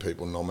 or 40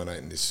 people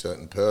nominating this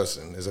certain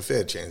person, there's a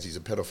fair chance he's a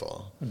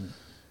pedophile.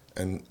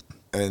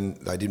 And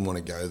they didn't want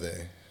to go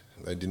there.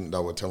 They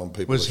were telling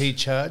people. Was he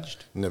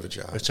charged? Never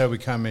charged. So we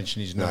can't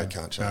mention his name. No,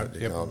 can't charge. No,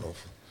 yep.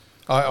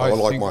 I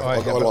like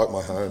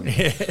my home.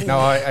 No,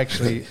 I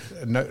actually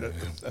know.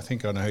 I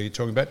think I know who you're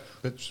talking about.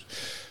 But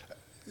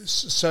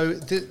so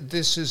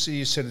this is,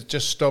 you said it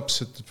just stops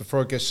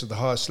before it gets to the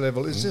highest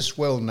level. Is this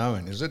well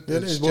known? Is it? Yeah,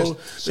 it is. Well,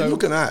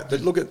 look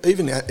at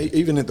even at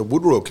the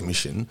Wood Royal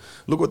Commission.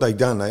 Look what they've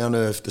done. They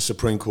unearthed the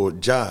Supreme Court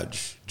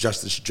judge,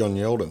 Justice John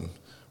Yeldon.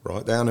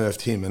 Right, they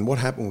unearthed him, and what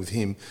happened with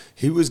him?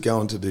 He was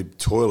going to the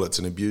toilets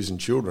and abusing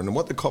children. And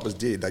what the coppers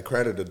did, they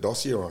created a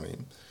dossier on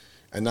him,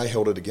 and they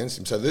held it against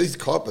him. So these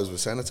coppers were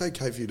saying it's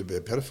okay for you to be a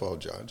pedophile,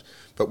 judge,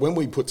 but when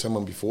we put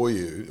someone before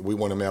you, we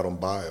want them out on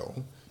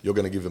bail. You're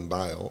going to give them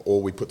bail,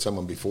 or we put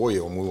someone before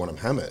you and we want them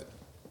hammered.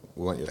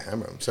 We want you to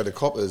hammer them. So the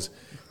coppers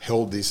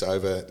held this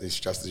over this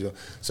Justice Yeldon.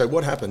 So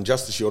what happened?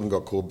 Justice Yeldon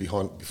got called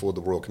before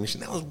the Royal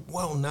Commission. That was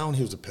well known.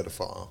 He was a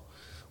pedophile.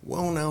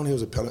 Well known he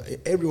was a pedophile.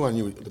 Everyone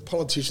knew, the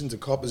politicians, the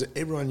coppers,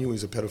 everyone knew he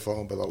was a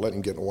pedophile, but they let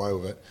him get away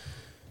with it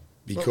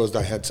because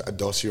they had a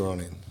dossier on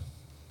him.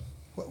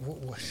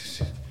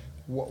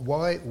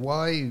 Why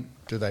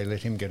do they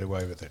let him get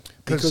away with it?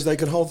 Because they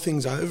could hold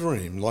things over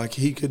him. Like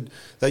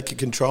they could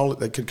control it.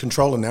 They could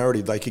control the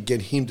narrative. They could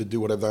get him to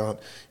do whatever they want.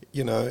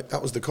 You know, that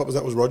was the coppers.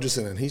 That was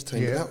Rogerson and his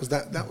team. Yeah.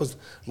 That was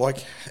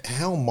like,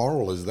 how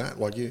moral is that?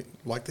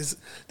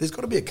 There's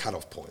got to be a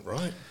cut-off point,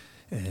 right?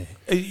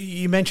 Yeah.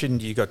 You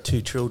mentioned you got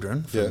 2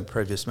 children from a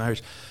previous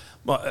marriage.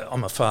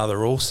 I'm a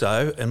father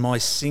also, and my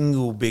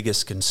single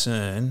biggest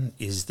concern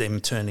is them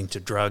turning to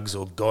drugs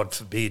or, God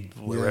forbid,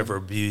 wherever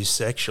abused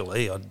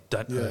sexually. I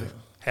don't know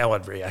how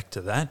I'd react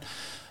to that.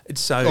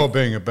 Or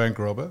being a bank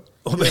robber.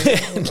 No,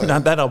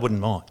 that I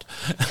wouldn't mind.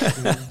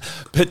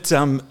 But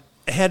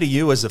how do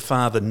you, as a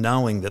father,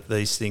 knowing that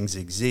these things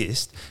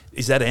exist,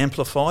 is that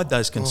amplified,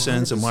 those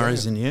concerns and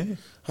worries in you?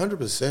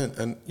 100%.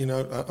 And, you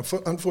know,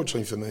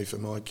 unfortunately for me,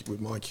 with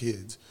my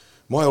kids,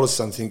 my oldest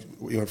son thinks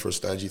we went for a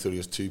stage, he thought he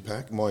was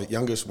 2-pack. My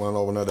youngest one, I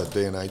wanted a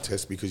DNA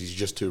test because he's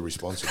just too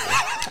responsible.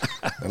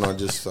 And I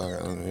just,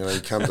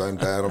 he comes home,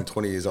 Dad, I'm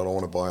 20 years old, I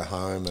want to buy a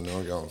home. And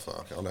I'm going,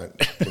 fuck, I don't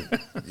think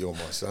you're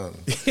my son.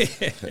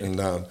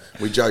 And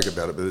we joke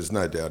about it, but there's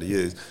no doubt he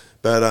is.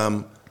 But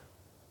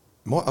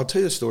I'll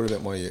tell you a story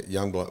about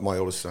my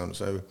oldest son.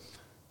 So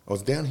I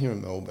was down here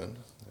in Melbourne,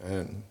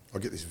 and I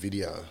get this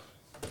video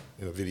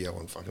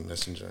on fucking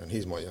Messenger, and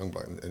here's my young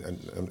bloke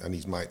and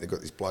his mate. They've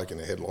got this bloke in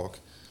a headlock,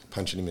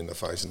 punching him in the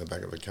face in the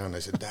back of the car, and they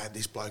said, Dad,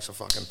 this bloke's a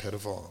fucking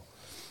pedophile.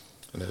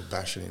 And they were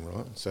bashing him,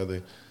 right?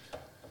 So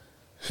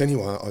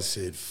anyway, I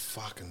said,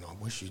 fucking, I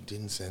wish you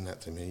didn't send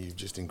that to me. You've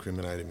just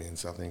incriminated me in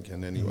something.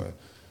 And anyway,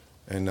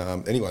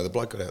 the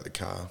bloke got out of the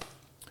car,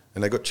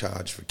 and they got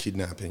charged for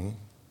kidnapping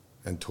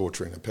and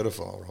torturing a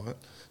pedophile, right?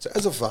 So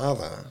as a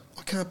father,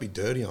 I can't be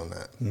dirty on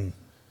that.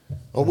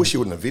 I wish he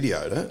wouldn't have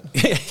videoed it,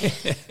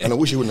 and I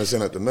wish he wouldn't have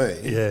sent it to me.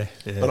 Yeah.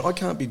 But I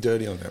can't be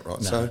dirty on that,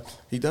 right? No. So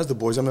he does the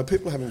boys. I mean,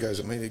 people having goes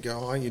at me. They go,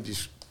 "Oh, you're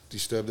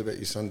disturbed about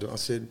your son." I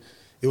said,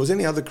 if it was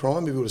any other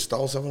crime, if he would have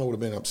stole something, I would have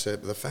been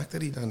upset. But the fact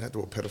that he don't have to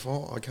a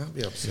pedophile, I can't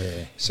be upset.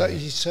 Yeah. So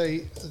you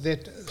see,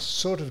 they're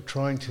sort of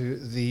trying to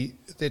legitimise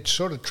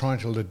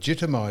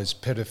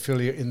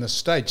pedophilia in the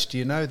States. Do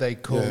you know they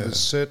call the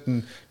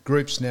certain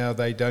groups now,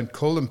 they don't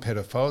call them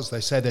pedophiles.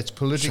 They say that's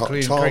politically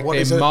incorrect.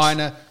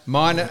 They're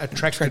minor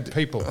attracted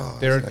people. Oh,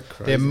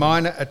 they're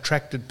minor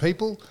attracted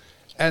people.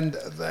 And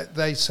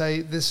they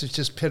say this is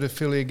just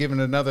pedophilia, given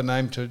another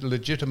name to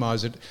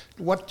legitimise it.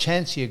 What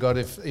chance you got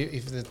if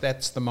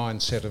that's the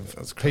mindset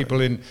of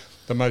people in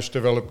the most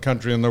developed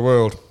country in the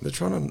world? They're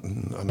trying to,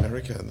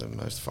 America, the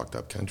most fucked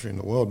up country in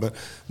the world, but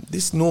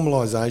this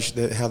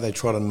normalisation, how they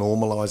try to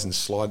normalise and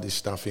slide this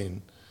stuff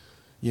in,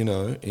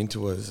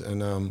 into us.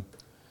 And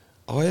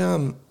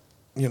I'll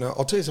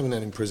tell you something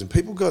out in prison.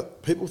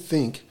 People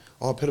think,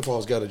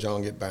 pedophiles go to jail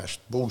and get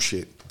bashed.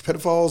 Bullshit.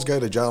 Pedophiles go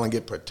to jail and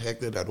get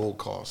protected at all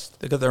costs.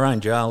 They've got their own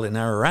jail in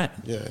Ararat.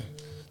 Yeah.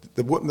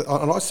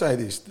 And I say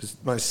this,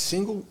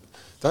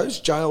 those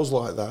jails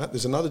like that,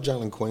 there's another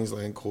jail in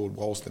Queensland called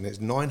Walston.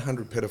 There's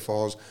 900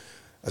 pedophiles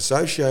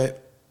associate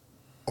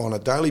on a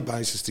daily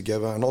basis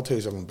together. And I'll tell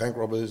you something, bank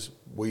robbers,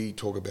 we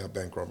talk about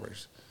bank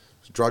robberies.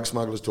 Drug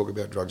smugglers talk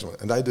about drug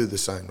smugglers. And they do the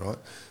same, right?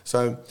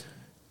 So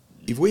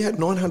if we had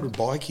 900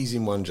 bikies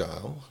in one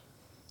jail,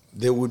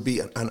 there would be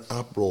an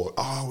uproar.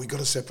 Oh, we've got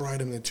to separate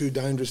them. They're too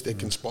dangerous. They're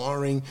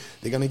conspiring.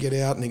 They're going to get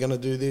out and they're going to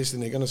do this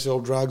and they're going to sell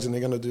drugs and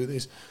they're going to do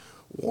this.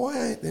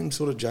 Why ain't them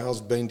sort of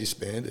jails been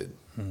disbanded?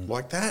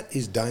 Like, that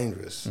is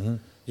dangerous. I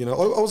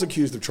was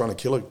accused of trying to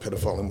kill a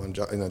pedophile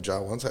in a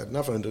jail once. I had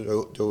nothing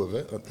to do with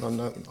it.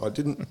 I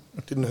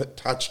didn't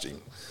touch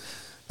him.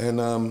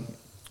 And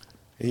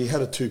he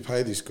had a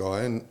toupee, this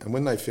guy, and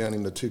when they found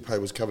him, the toupee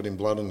was covered in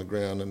blood on the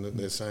ground, and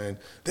they're saying,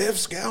 they've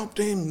scalped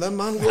him, the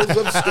mongrels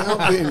have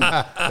scalped him,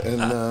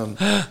 and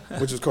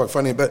which was quite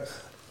funny. But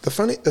the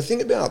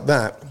thing about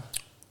that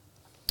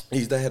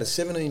is they had a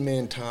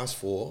 17-man task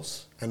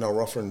force, and they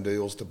were offering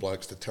deals to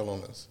blokes to tell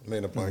on us. Me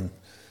and a bloke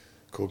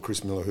called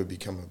Chris Miller, who'd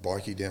become a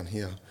bikie down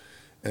here,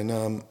 and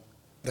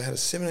they had a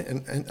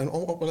 17, and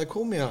when they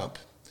called me up,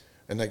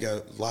 and they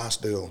go,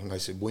 last deal, and they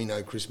said, we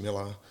know Chris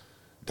Miller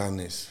done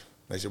this.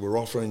 They said, we're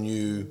offering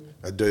you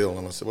a deal.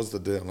 And I said, what's the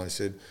deal? And they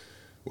said,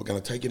 we're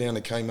going to take you down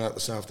to Kmart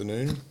this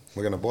afternoon.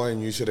 We're going to buy a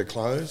new set of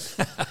clothes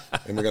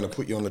and we're going to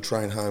put you on the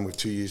train home with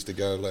 2 years to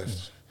go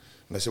left.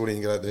 And they said, what do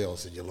you get that deal? I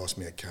said, you lost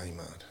me at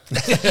Kmart.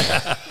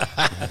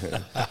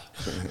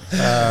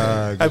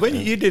 Hey, when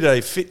you did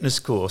a fitness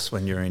course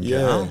when you were in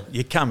jail,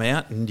 you come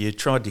out and you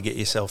tried to get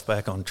yourself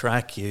back on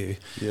track. You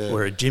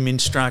were a gym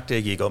instructor,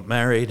 you got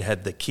married,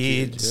 had the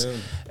kids,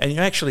 and you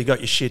actually got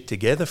your shit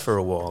together for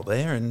a while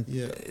there.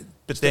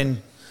 But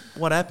then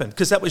what happened?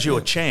 Because that was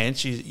your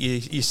chance.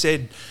 You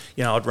said,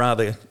 I'd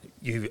rather...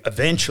 You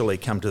eventually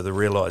come to the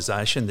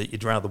realisation that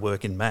you'd rather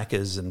work in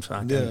Macca's and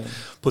fucking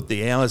put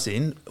the hours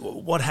in.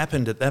 What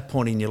happened at that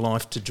point in your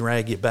life to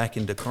drag you back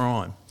into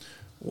crime?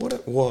 What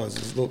it was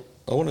is, look,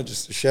 I want to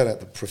just shout out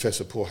to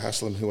Professor Paul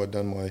Haslam, who I'd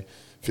done my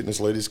fitness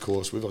leaders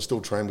course with. I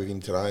still train with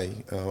him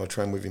today. I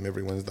train with him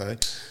every Wednesday.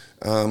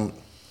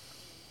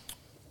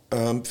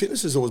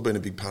 Fitness has always been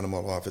a big part of my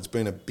life. It's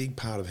been a big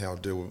part of how I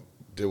deal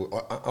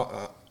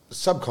with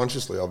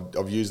subconsciously,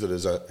 I've used it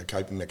as a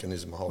coping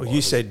mechanism my whole life. Well,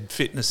 you said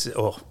fitness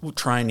or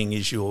training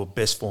is your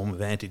best form of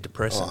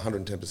antidepressant.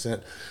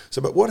 110%.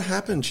 So, but what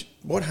happened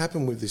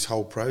with this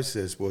whole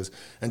process was,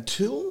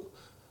 until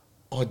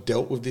I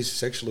dealt with this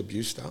sexual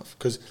abuse stuff,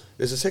 because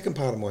there's a second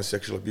part of my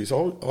sexual abuse.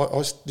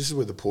 This is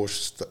where the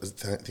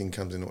Porsche thing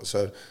comes into it.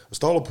 So I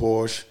stole a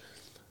Porsche,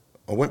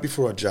 I went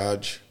before a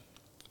judge,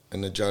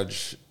 and the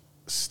judge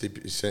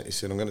he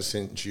said, I'm going to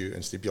sentence you,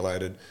 and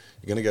stipulated,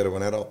 you're going to go to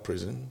an adult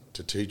prison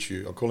to teach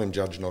you. I call him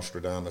Judge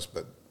Nostradamus,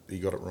 but he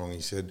got it wrong. He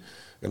said,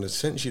 I'm going to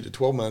sentence you to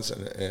 12 months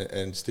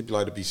and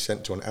stipulate to be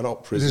sent to an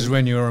adult prison. This is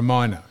when you were a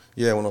minor?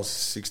 Yeah, when I was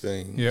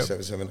 16,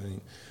 17.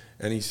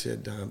 And he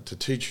said, to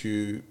teach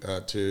you,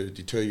 to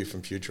deter you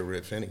from future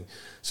reoffending.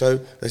 So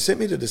they sent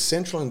me to the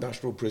Central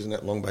Industrial Prison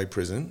at Long Bay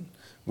Prison,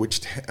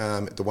 which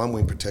the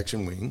one-wing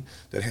protection wing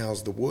that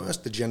housed the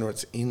worst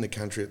degenerates in the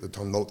country at the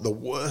time, the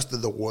worst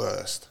of the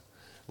worst.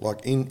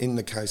 Like in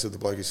the case of the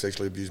bloke who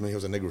sexually abused me, he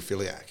was a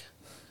necrophiliac.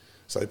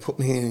 So they put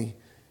me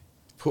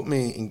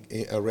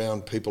in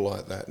around people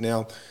like that.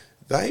 Now,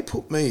 they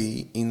put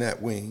me in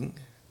that wing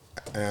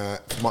for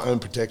my own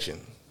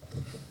protection.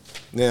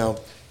 Now,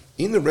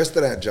 in the rest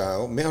of that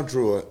jail, Mount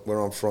Druitt, where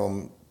I'm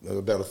from,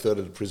 about a third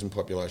of the prison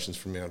population's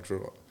from Mount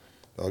Druitt.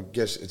 I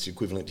guess it's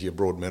equivalent to your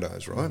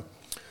Broadmeadows, right?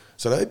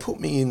 So they put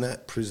me in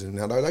that prison.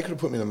 Now, they could have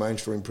put me in a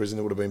mainstream prison.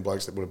 There would have been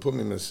blokes that would have put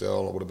me in a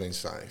cell. I would have been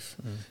safe.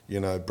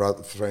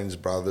 Friends,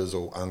 brothers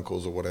or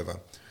uncles or whatever.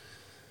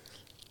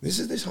 This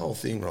is this whole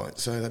thing, right?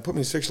 So they put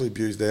me sexually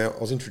abused there. I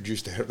was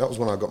introduced to that was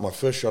when I got my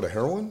first shot of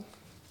heroin.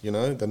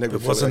 The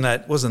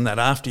But wasn't that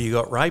after you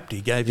got raped?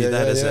 He gave you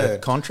that as a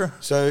contra?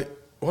 So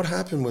what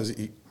happened was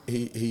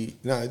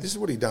no, this is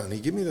what he done. He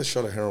gave me the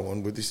shot of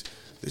heroin with this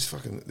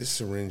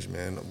syringe,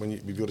 man. When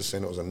you've got to see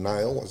it was a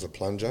nail, it was a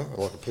plunger,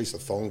 like a piece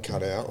of thong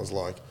cut out. I was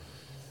like,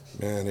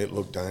 man, it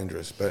looked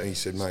dangerous. But he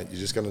said, mate, you're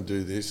just going to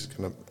do this.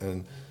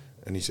 And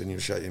he said, you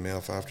shut your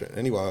mouth after it.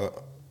 Anyway,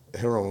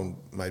 heroin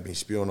made me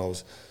spew, and I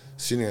was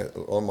sitting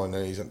on my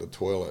knees at the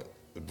toilet,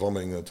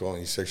 vomiting in the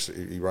toilet.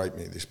 He raped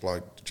me, this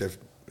bloke, Jeff,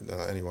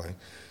 anyway.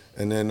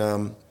 And then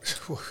you're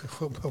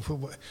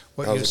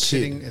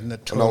sitting in the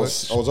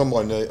toilet? I was on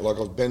my knee, like I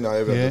was bent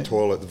over at the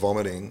toilet,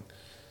 vomiting.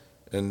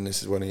 And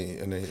this is when he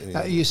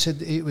you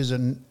said it was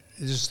this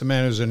is the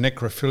man who's a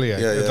necrophiliac.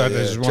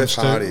 Jeff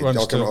Hardy.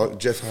 Wants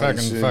Jeff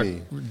Hardy fuck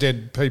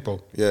dead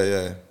people.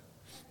 Yeah.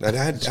 They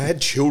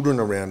had children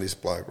around this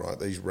bloke, right?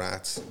 These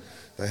rats.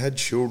 They had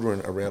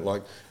children around.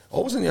 Like, I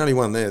wasn't the only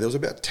one there. There was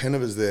about 10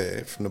 of us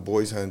there from the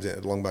boys' homes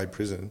at Long Bay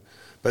Prison.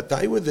 But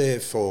they were there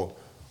for,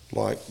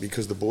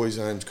 because the boys'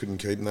 homes couldn't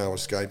keep them. They were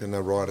escaping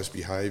their riotous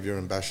behaviour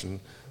and bashing.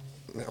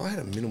 I had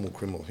a minimal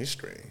criminal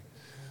history.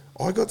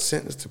 I got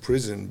sentenced to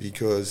prison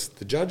because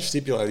the judge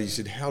stipulated, he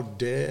said, how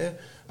dare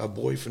a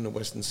boy from the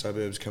western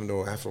suburbs come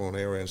to an affluent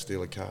area and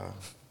steal a car?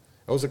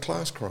 It was a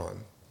class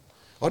crime.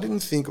 I didn't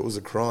think it was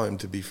a crime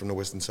to be from the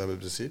western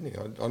suburbs of Sydney.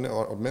 I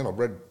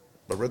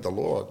read the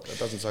law. It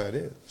doesn't say it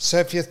is. So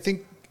if you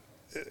think,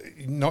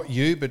 not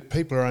you, but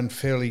people are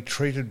unfairly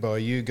treated by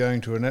you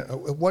going to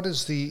what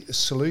is the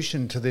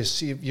solution to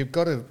this? You've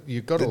got to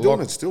lock.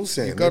 It's still,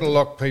 Sam. You've got to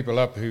lock people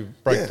up who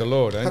break the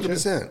law, don't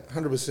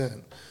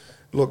 100%.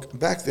 Look,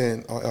 back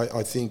then,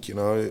 I think,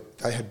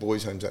 they had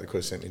boys' homes that they could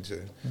have sent me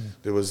to.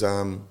 There was,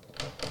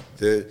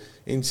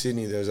 in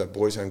Sydney, there's a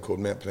boys' home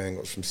called Mount Penang. It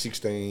was from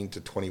 16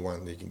 to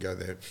 21. You can go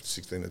there from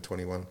 16 to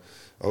 21.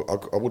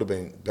 I would have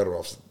been better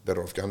off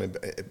going,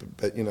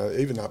 but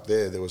even up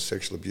there was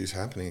sexual abuse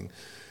happening.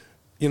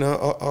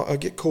 I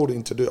get called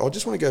in to do. I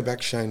just want to go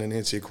back, Shane, and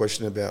answer your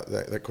question about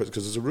that question,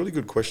 because it's a really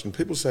good question.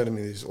 People say to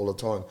me this all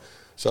the time.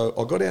 So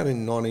I got out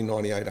in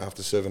 1998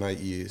 after serving 8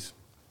 years.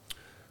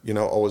 I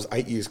was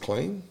 8 years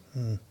clean.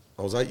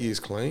 I was 8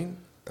 years clean,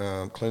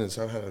 clean and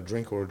so I hadn't had a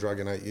drink or a drug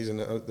in 8 years. And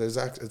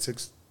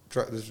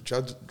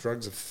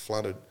drugs have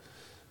flooded.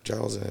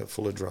 Jails are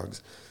full of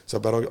drugs. So,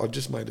 but I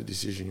just made a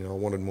decision. I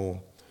wanted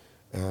more,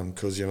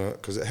 because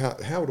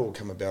how it all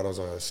came about. As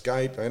I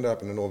escaped, I ended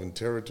up in the Northern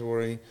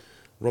Territory,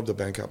 robbed a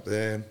bank up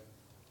there,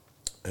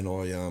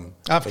 and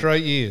after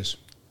 8 years.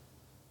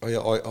 Oh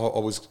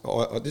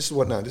yeah, this is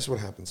what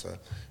happened. So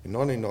in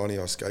 1990,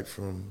 I escaped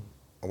from.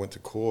 I went to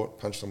court,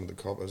 punched someone with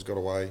the coppers, got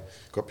away,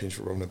 got pinched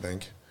for robbing a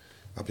bank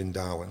up in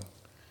Darwin.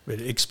 But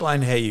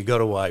explain how you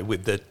got away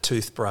with the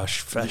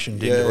toothbrush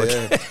fashioned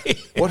into it.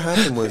 What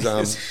happened was,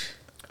 I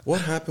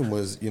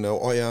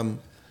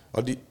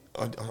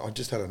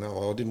just had enough.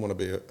 I didn't want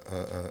to be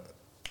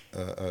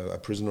a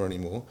prisoner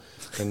anymore.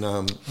 And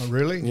oh,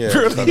 really? Yeah,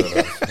 really?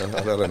 I'd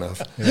had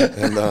enough. Yeah.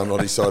 And I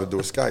decided to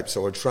escape.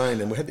 So I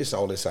trained, and we had this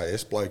old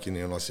SAS bloke in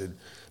there, and I said,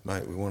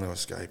 mate, we want to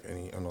escape.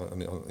 And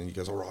he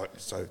goes, all right.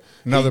 So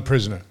another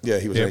prisoner. Yeah,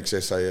 he was an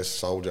ex-SAS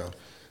soldier.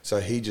 So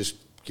he just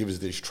gives us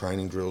these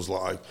training drills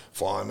like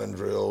fireman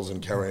drills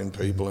and carrying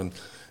people. And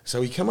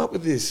so he came up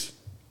with this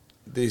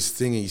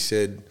thing. He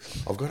said,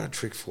 I've got a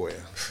trick for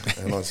you.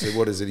 And I said,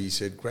 what is it? He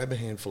said, grab a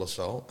handful of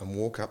salt and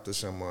walk up to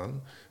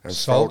someone and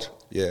throw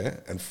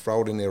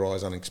it in their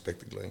eyes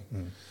unexpectedly.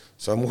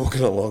 So I'm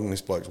walking along, and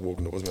this bloke's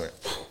walking towards me, like,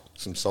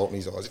 some salt in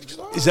his eyes. Goes,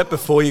 oh. Is that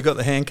before you got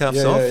the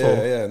handcuffs off?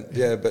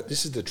 Yeah. But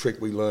this is the trick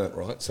we learnt,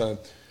 right? So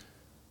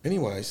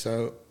anyway,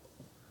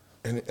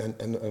 and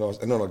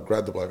then I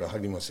grabbed the bloke, I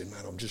hugged him, I said,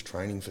 mate, I'm just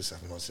training for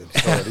something. I said,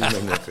 sorry, I didn't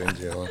mean to offend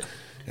you.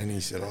 And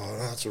he said, oh,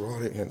 that's all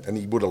right. And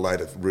he would have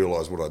later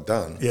realised what I'd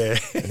done. Yeah.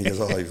 And he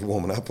goes, oh, he's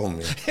warming up on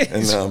me.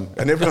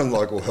 And everyone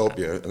will help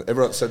you. And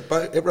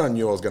everyone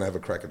knew I was going to have a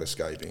crack at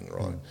escaping,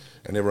 right?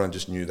 And everyone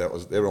just knew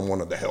everyone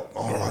wanted to help.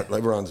 All right,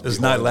 everyone's...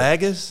 There's no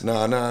laggers?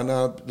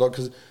 No,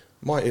 because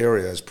my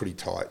area is pretty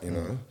tight,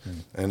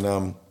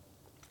 And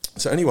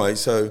so anyway,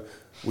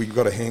 we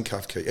got a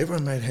handcuff key.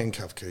 Everyone made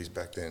handcuff keys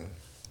back then.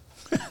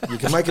 You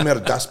can make them out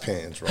of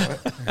dustpans, right?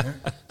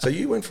 So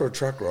you went for a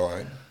truck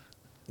ride.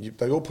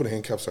 They all put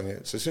handcuffs on you.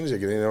 So as soon as you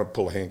get in, they'll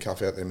pull a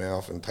handcuff out their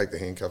mouth and take the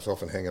handcuffs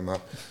off and hang them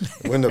up.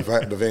 When the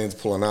van's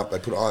pulling up, they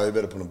put, you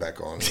better put them back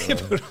on.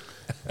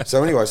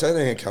 So anyway, so I had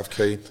the handcuff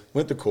key,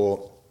 went to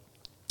court.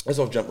 As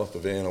I jumped off the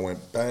van, I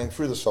went bang,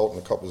 through the salt in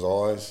the copper's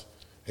eyes.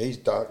 He's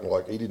dark,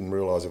 like he didn't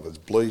realise if it was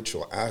bleach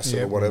or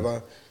acid or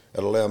whatever.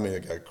 It allowed me to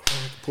go,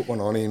 put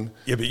one on him.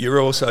 Yeah, but you're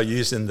also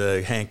using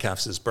the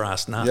handcuffs as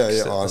brass knucks.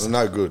 Yeah,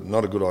 no good.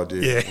 Not a good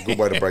idea. A good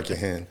way to break your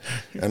hand.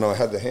 And I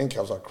had the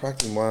handcuffs. I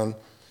cracked him one.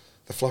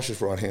 The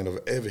flushest right hand I've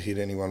ever hit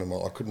anyone in my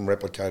life. I couldn't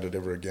replicate it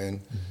ever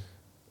again.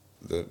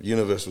 The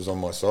universe was on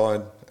my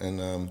side.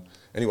 And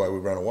anyway, we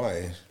ran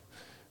away.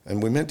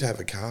 And we meant to have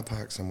a car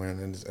park somewhere.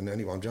 And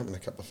anyway, I'm jumping a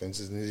couple of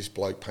fences, and there's this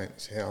bloke painting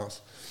his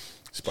house.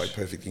 Spoke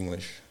perfect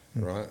English,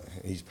 right?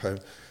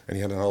 And he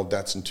had an old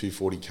Datsun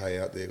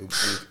 240K out there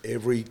with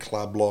every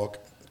club lock,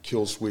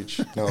 kill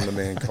switch known to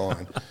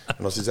mankind.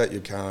 And I said, is that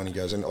your car? And he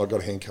goes, and I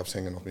got handcuffs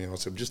hanging off me. And I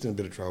said, I'm just in a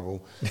bit of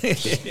trouble.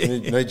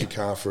 Need your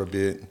car for a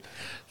bit.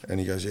 And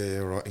he goes, yeah,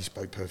 right. He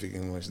spoke perfect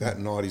English. That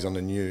night he's on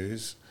the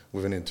news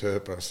with an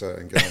interpreter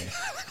and going,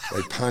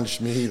 they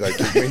punched me, they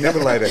kicked me. Never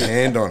laid a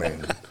hand on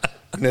him.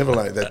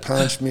 They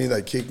punched me,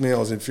 they kicked me. I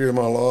was in fear of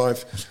my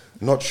life.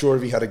 Not sure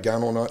if he had a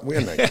gun or not. We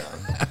had no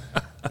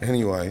gun.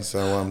 Anyway,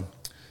 so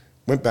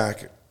went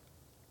back.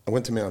 I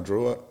went to Mount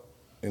Druitt.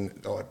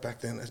 And back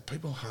then,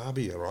 people harbour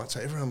you, right?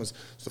 So everyone was,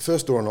 it's the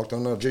first door I knocked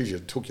on. Oh, geez, you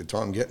took your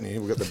time getting here.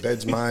 We've got the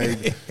beds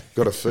made,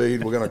 got a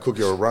feed, we're going to cook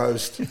you a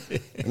roast.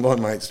 And my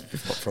mates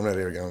from that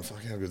area going,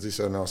 fuck, how good is this?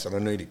 And I said, I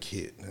need a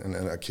kit. And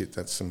a kit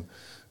that's some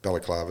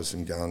balaclavas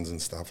and guns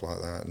and stuff like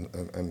that.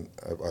 And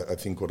I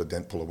think called a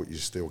dent puller, what you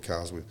steal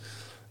cars with.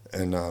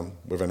 And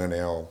within an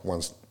hour,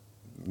 once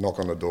knock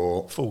on the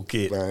door. Full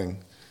kit. Bang.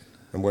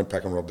 And went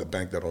back and robbed a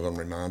bank that I was on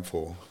remand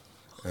for.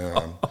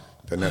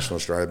 The National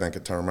Australia Bank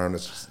at Turramurra.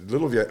 It's a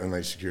little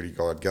Vietnamese security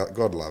guard,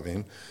 God love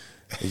him.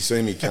 He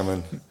seen me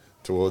coming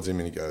towards him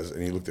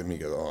and he looked at me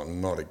and goes, oh,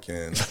 not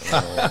again.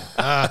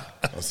 I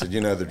said,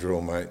 you know the drill,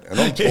 mate. And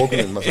I'm talking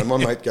to him. My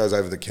mate goes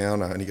over the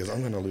counter and he goes,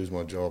 I'm going to lose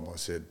my job. I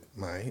said,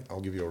 mate,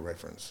 I'll give you a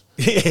reference.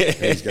 And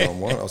he's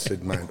going, what? I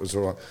said, mate, it was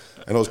all right.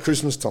 And it was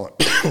Christmas time.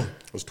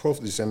 It was 12th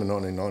of December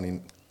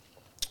 1990. It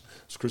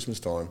was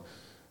Christmas time.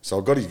 So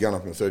I got his gun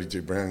up in a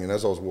 32 Browning and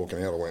as I was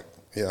walking out I went,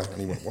 yeah,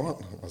 and he went,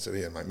 what? I said,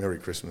 yeah, mate, Merry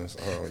Christmas.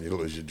 Oh, you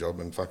lose your job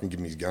and fucking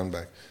give me his gun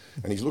back.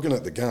 And he's looking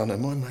at the gun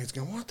and my mate's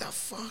going, what the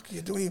fuck are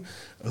you doing?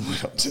 And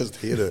I just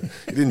hit it.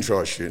 He didn't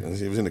try shooting.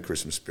 He was in the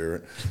Christmas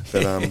spirit.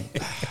 But,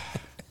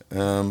 you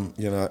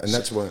know, and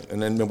that's when,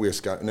 and then we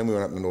escaped, and then we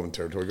went up in the Northern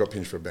Territory, got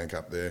pinched for a bank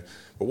up there.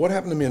 But what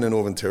happened to me in the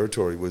Northern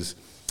Territory was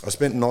I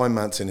spent 9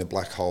 months in a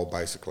black hole,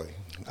 basically.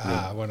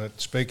 I want to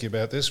speak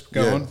about this.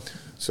 Go on.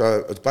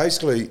 So it's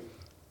basically...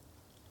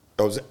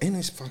 I was in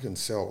this fucking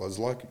cell. I was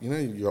like, you know,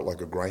 you got like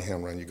a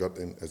greyhound run. You got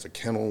as a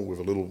kennel with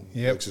a little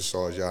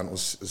exercise yard. And it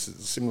was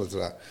similar to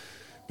that.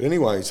 But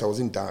anyway, so I was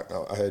in dark.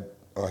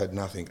 I had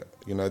nothing.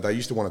 You know, they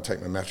used to want to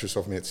take my mattress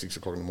off me at 6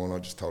 o'clock in the morning. I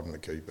just told them to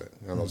keep it.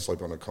 And I'd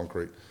sleep on a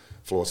concrete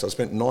floor. So I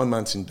spent 9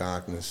 months in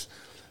darkness.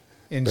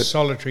 In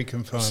solitary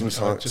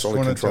confinement. I just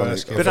wanted to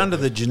ask you. But under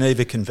the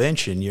Geneva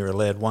Convention, you're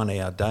allowed 1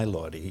 hour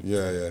daylight.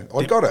 Yeah.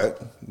 I got it,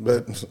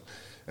 but...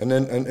 And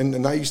then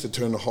and they used to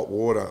turn the hot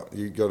water.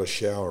 You got a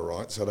shower,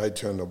 right? So they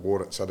turn the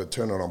water. So they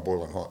turn it on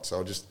boiling hot. So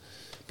I just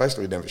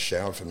basically never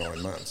showered for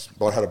 9 months.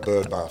 But I had a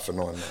bird bath for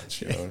 9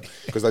 months, you know,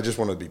 because they just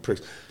wanted to be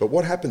pricks. But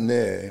what happened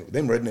there?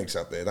 Them rednecks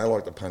up there, they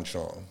like to punch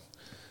on.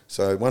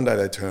 So one day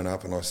they turn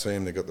up and I see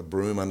them. They got the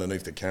broom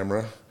underneath the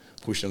camera,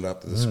 pushing it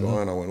up to the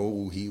sky, and I went,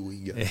 oh, here we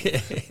go.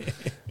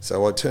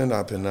 So I turned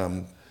up and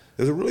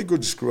there's a really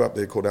good screw up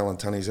there called Alan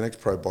Tunney. He's an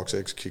ex-pro boxer,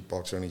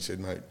 ex-kickboxer, and he said,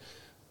 mate,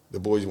 the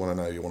boys want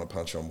to know you want to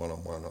punch on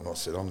one-on-one. And I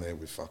said, I'm there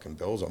with fucking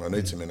bells on. I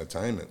need some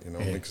entertainment, you know,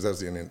 because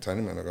that's the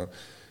entertainment I got.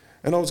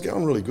 And I was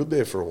going really good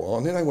there for a while.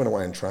 And then they went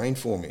away and trained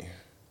for me.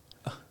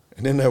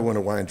 And then they went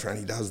away and trained.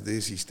 He does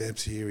this, he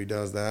steps here, he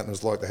does that. And it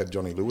was like they had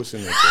Johnny Lewis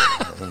in there.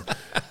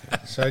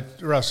 So,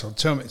 Russell,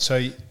 tell me,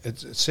 so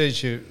it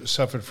says you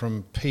suffered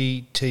from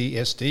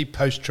PTSD,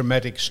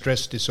 post-traumatic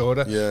stress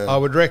disorder. Yeah. I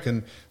would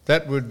reckon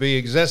that would be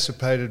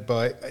exacerbated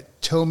by,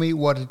 tell me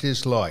what it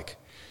is like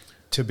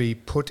to be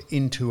put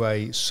into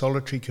a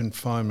solitary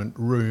confinement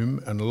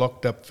room and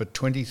locked up for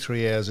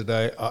 23 hours a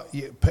day.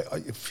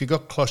 If you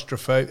got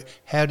claustrophobia,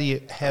 how do you...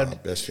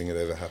 Best thing that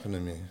ever happened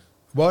to me.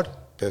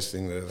 What? Best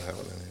thing that ever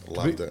happened to me.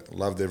 Loved it.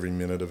 Loved every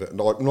minute of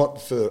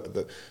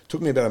it.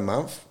 Took me about a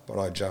month, but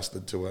I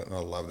adjusted to it and I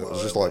loved it. It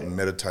was just like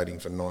meditating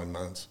for 9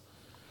 months.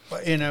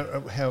 You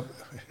know,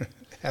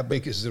 how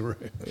big is the room?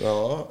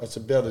 Oh, it's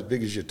about as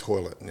big as your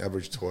toilet, the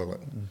average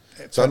toilet.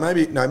 So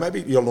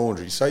maybe your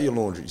laundry. Say your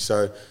laundry.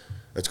 So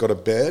it's got a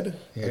bed,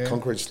 a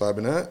concrete slab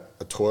in it,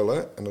 a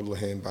toilet, and a little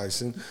hand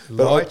basin.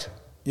 Light?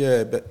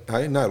 But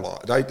hey, no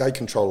light. They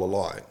control the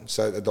light,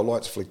 so the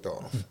light's flicked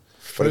off.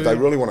 But if they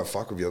really want to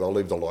fuck with you, they'll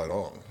leave the light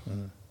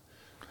on.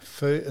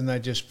 Food, and they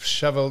just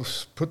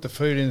put the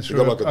food in through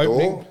You've got like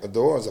opening. a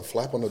door, there's a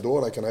flap on the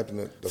door, they can open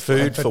the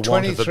food flap. for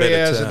want of a better 23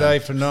 hours term. a day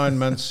for 9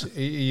 months,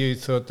 you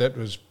thought that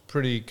was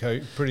pretty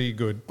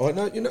good. I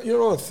know, you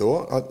know what I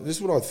thought? This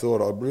is what I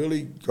thought. I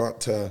really got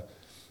to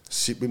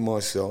sit with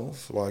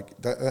myself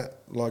like that.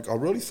 Like I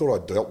really thought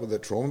I dealt with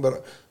that trauma,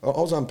 but I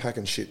was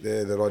unpacking shit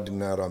there that I didn't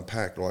know how to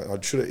unpack. Like I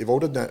should have, if I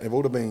would have done, it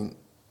would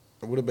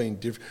have been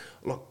different.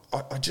 Look,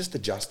 I just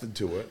adjusted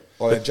to it.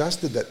 I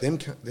adjusted that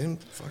them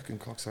fucking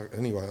cocksuckers.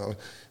 Anyway,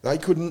 they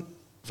couldn't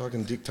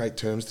fucking dictate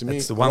terms to me.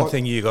 It's the one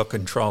thing you got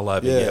control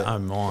over your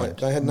own mind.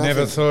 They had nothing.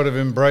 Never thought of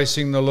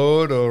embracing the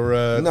Lord or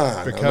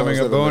becoming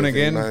a born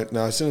again?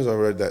 No, as soon as I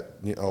read that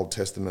Old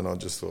Testament, I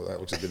just thought that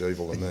looks a bit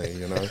evil to me,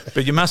 you know.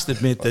 But you must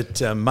admit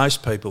that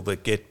most people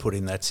that get put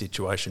in that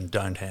situation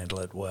don't handle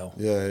it well.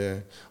 Yeah.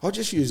 I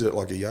just use it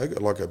like a yoga,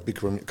 like a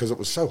Bikram, because it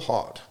was so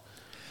hot.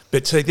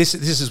 But see, this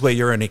is where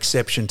you're an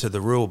exception to the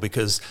rule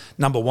because,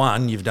 number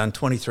one, you've done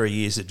 23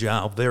 years of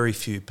jail. Very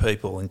few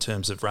people, in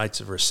terms of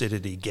rates of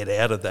recidivity, get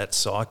out of that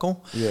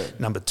cycle. Yeah.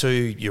 Number two,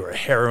 you're a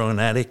heroin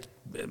addict.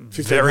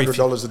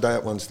 $1,500 a day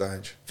at one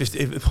stage.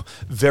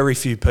 Very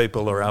few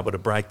people are able to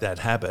break that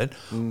habit.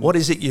 What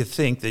is it you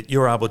think that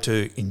you're able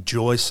to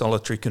enjoy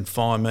solitary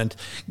confinement,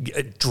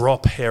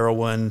 drop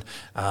heroin,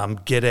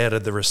 get out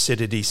of the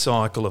recidivism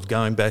cycle of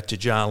going back to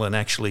jail and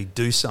actually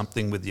do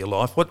something with your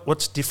life?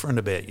 What's different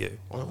about you?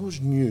 I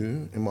always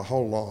knew in my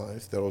whole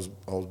life that I was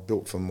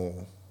built for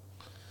more.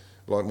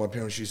 Like my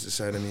parents used to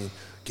say to me,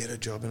 get a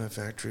job in a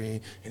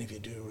factory, and if you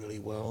do really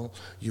well,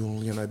 you'll,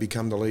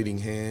 become the leading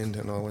hand.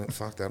 And I went,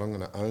 fuck that, I'm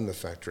going to own the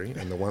factory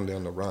and the one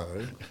down the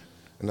road.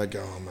 And they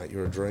go, oh, mate,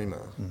 you're a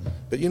dreamer.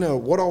 But,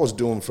 what I was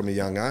doing from a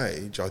young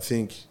age, I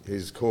think,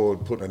 is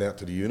called putting it out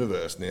to the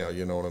universe now,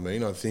 you know what I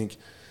mean? I think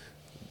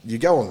you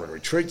go on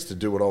retreats to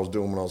do what I was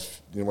doing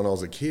when I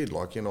was a kid.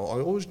 Like, I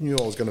always knew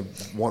I was going to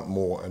want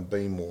more and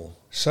be more.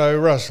 So,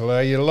 Russell,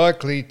 are you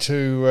likely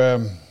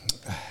to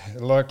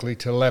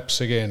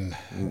lapse again?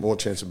 More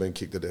chance of being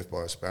kicked to death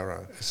by a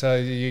sparrow. So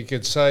you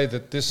could say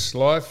that this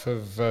life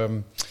of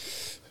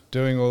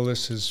doing all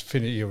this is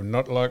finished. You're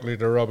not likely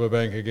to rob a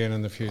bank again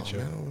in the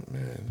future. Oh, no,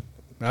 man.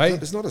 Hey?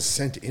 There's not a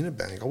cent in a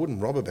bank. I wouldn't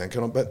rob a bank,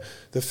 but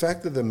the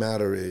fact of the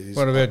matter is...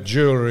 What about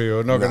jewellery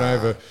or knocking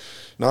over...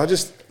 No,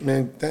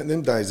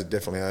 them days are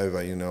definitely over,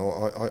 I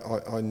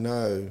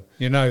know...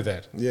 You know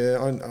that?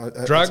 Yeah.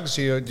 Drugs?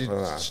 You're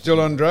still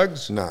on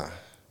drugs? Nah.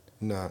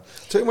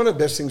 Tell you one of the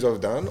best things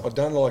I've done? I've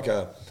done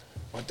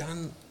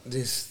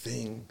this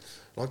thing.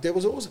 Like, there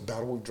was always a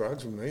battle with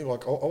drugs with me.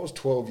 Like, I was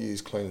 12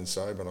 years clean and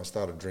sober and I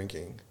started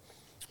drinking.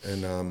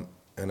 And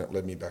it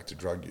led me back to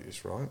drug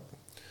use, right?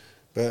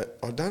 But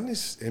I've done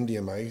this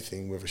MDMA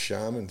thing with a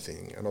shaman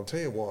thing. And I'll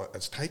tell you what,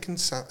 it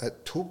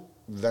took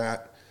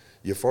that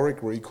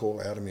euphoric recall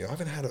out of me. I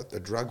haven't had a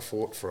drug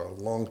thought for a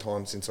long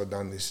time since I've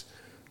done this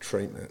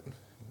treatment.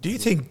 Do you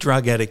think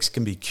drug addicts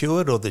can be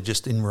cured or they're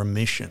just in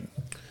remission?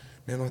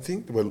 Man, I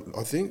think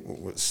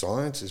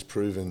science has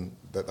proven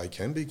that they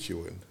can be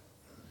cured.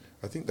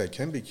 I think they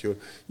can be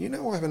cured. I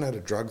haven't had a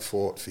drug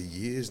thought for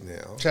years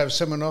now. So if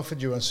someone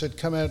offered you and said,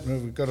 come out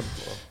and we've got a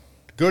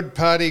good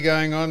party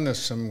going on,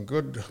 there's some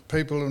good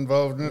people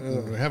involved in it,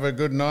 and we have a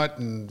good night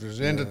and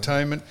there's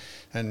entertainment,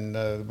 and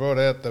brought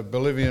out the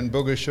Bolivian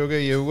booger sugar,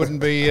 you wouldn't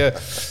be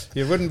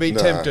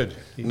tempted.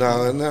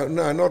 No,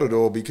 not at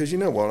all. Because you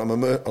know what,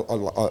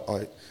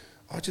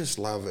 I just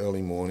love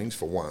early mornings.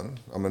 For one,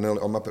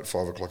 I'm up at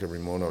 5 o'clock every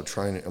morning. I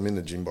train. I'm in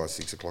the gym by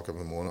 6 o'clock in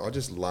the morning. I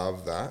just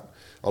love that.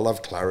 I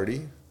love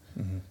clarity.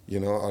 I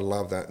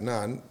love that.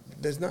 No,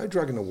 there's no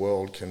drug in the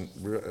world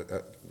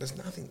there's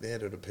nothing there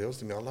that appeals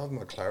to me. I love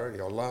my clarity.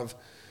 I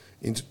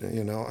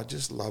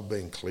just love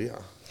being clear.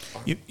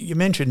 You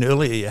mentioned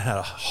earlier you had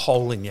a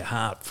hole in your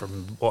heart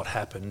from what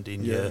happened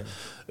in your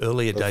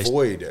earlier days. A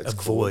void. A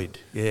void.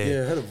 Yeah.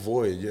 Yeah, I had a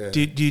void. Yeah.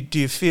 Do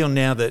you feel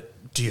now that?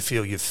 Do you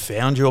feel you've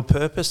found your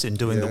purpose in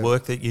doing the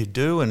work that you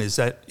do, and is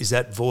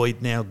that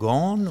void now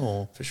gone?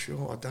 Or for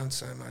sure, I've done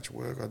so much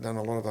work. I've done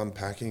a lot of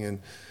unpacking,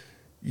 and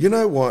you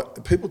know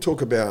what? People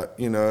talk about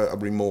a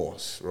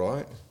remorse,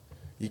 right?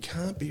 You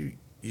can't be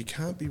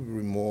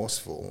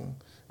remorseful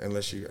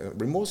unless you.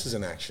 Remorse is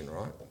an action,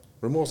 right?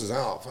 Remorse is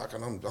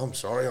I'm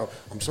sorry.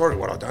 I'm sorry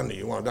what I've done to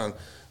you. What I've done,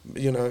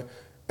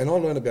 And I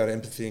learned about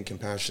empathy and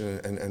compassion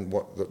and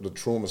what the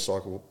trauma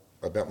cycle.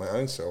 About my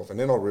own self, and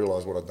then I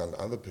realise what I've done to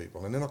other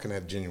people, and then I can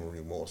have genuine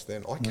remorse.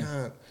 Then I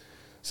can't.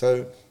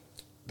 So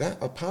that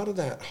a part of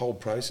that whole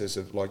process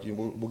of we're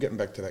getting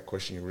back to that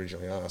question you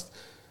originally asked.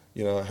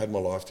 I had my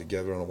life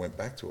together and I went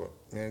back to it,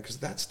 because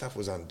that stuff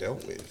was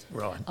undealt with.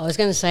 Right. I was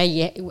going to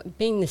say,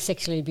 being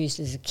sexually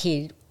abused as a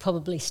kid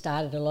probably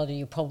started a lot of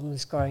your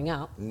problems growing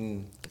up,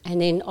 and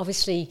then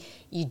obviously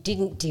you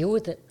didn't deal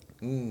with it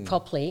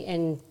properly,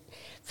 and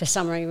for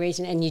some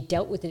reason, and you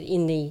dealt with it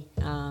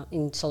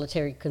in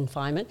solitary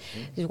confinement.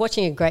 I was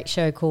watching a great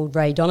show called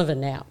Ray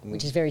Donovan now,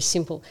 which is very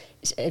simple,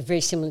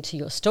 very similar to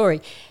your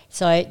story.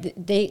 So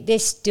they're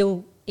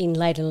still in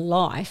later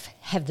life,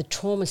 have the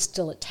trauma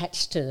still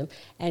attached to them,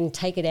 and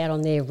take it out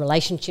on their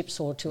relationships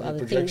or to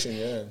other things.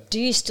 Yeah. Do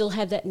you still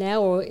have that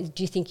now, or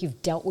do you think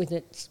you've dealt with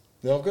it?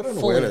 No, I've got an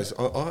awareness.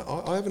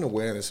 I have an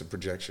awareness of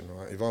projection,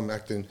 right? I'm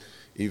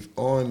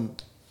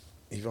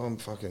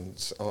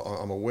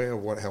aware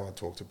of how I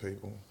talk to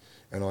people,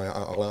 and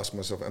I'll ask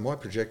myself, am I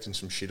projecting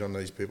some shit on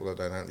these people that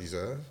they don't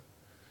deserve?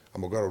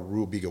 I've got a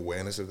real big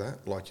awareness of that.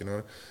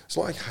 It's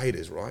like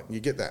haters, right? You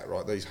get that,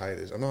 right? These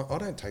haters. And I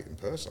don't take them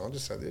personally. I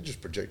just say they're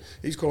just projecting.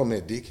 He's calling me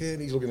a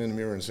dickhead. He's looking in the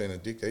mirror and seeing a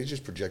dickhead. He's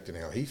just projecting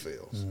how he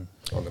feels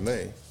onto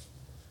me.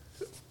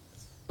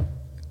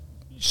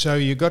 So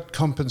you got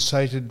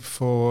compensated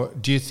for...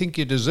 Do you think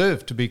you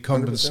deserve to be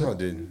compensated? 100% I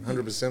did.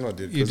 100% I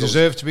did. You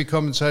deserve to be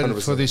compensated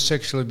 100%. For this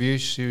sexual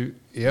abuse? Yep.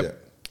 Yeah.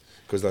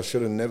 Because I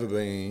should have never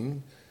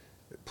been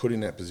put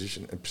in that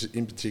position.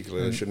 In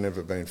particular, they should have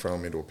never been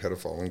thrown into a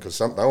pedophile ring, because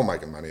they were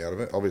making money out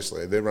of it.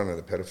 Obviously, they're running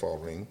a pedophile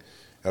ring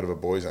out of a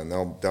boys'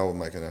 home. They were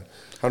making 100%.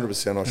 I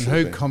should have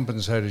been. Who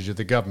compensated you?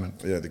 The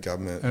government? Yeah, the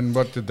government. And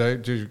what did they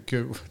do?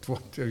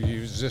 What,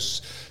 is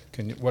this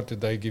What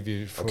did they give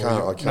you for?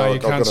 I can't. No, you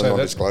I've can't got say a that.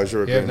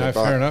 non-disclosure agreement. Yeah, no,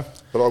 fair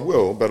enough. But I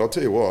will. But I'll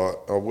tell you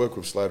what. I work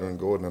with Slater and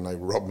Gordon, and they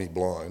robbed me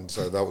blind.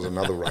 So that was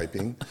another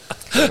raping.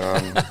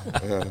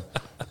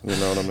 You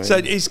know what I mean? So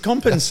is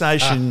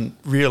compensation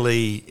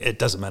really? It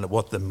doesn't matter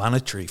what the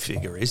monetary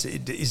figure is.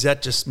 Is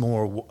that just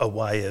more a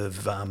way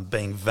of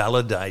being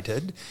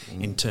validated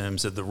in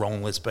terms of the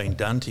wrong that's been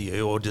done to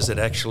you, or does it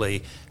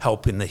actually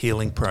help in the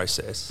healing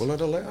process? Well,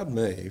 it allowed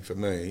me. For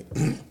me,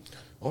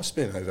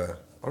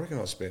 I reckon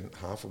I spent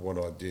half of what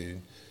I did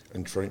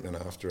in treatment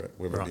after it,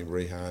 whether it be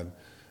rehab,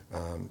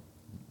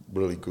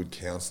 really good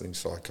counselling,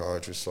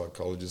 psychiatrists,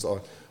 psychologists. I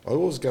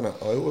always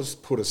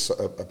put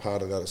a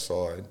part of that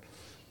aside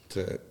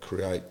to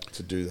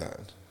do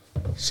that.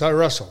 So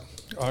Russell,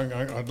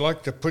 I'd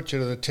like to put you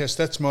to the test.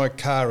 That's my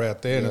car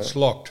out there, and it's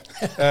locked.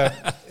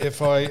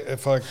 If I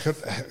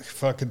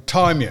could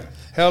time you,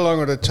 how long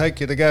would it take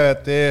you to go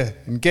out there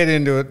and get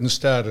into it and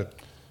start it?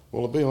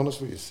 Well, I'll be honest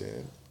with you,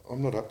 Sam.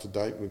 I'm not up to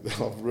date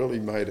with. I've really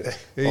made it.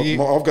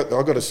 I've got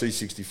a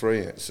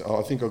C63. So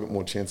I think I've got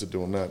more chance of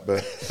doing that.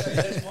 But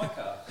That's my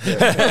car.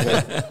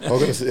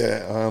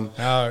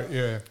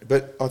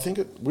 But I think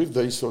with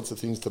these sorts of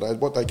things today,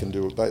 what they can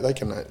do,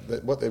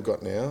 what they've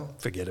got now.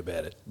 Forget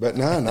about it. But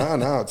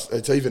no,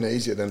 it's even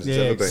easier than it's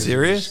ever been.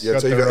 Serious? Yeah,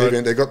 it's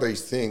even they've got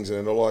these things,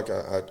 and they're like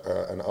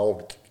an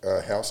old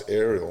house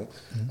aerial,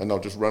 and they'll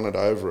just run it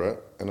over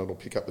it, and it'll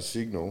pick up a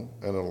signal,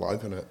 and it'll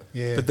open it.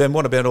 Yeah. But then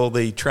what about all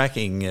the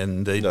tracking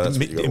and the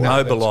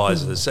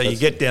immobilisers? So you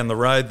get down the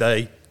road,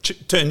 they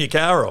turn your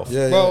car off.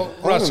 Yeah, Well,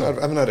 I Russell.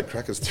 haven't had a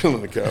cracker steal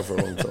in the car for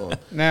a long time.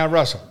 Now,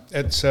 Russell,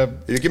 it's If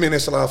you give me an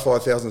SLR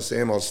 5000,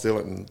 Sam, I'll steal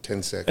it in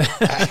 10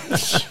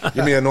 seconds.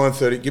 Give me a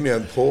 930, give me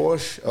a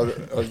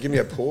Porsche. Give me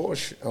a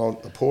Porsche.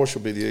 A Porsche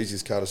will be the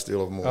easiest car to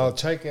steal of them all. I'll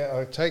take you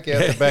out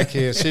the back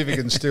here. See if you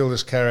can steal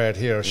this car out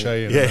here. I'll show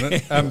you in a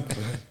minute.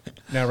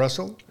 Now,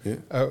 Russell,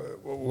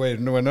 we're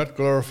not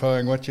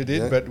glorifying what you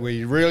did, but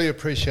we really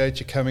appreciate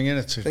you coming in.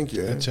 Thank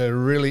you. It's a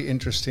really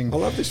interesting. I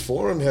love this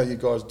forum, how you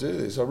guys do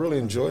this. I really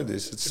enjoyed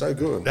this. It's so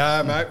good.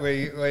 No, mate,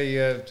 we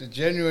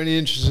genuinely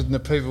interested in the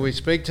people we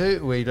speak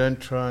to. We don't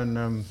try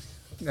and.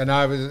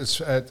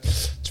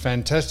 It's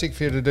fantastic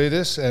for you to do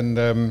this,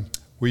 and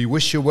we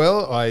wish you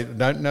well. I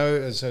don't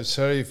know,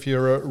 sorry if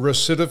you're a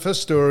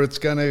recidivist or it's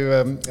going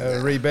to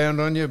rebound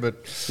on you, but...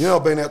 You know,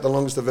 I've been out the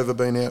longest I've ever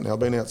been out now. I've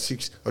been out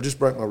I just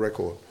broke my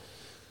record.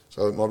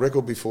 So my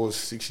record before was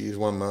 6 years,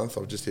 1 month.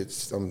 I've just hit,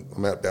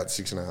 I'm out about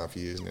 6.5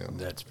 years now.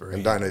 That's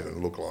brilliant. And don't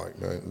even look like,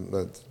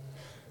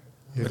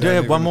 I do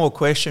have one more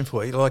question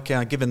for you. Like,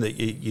 given that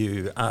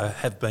you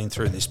have been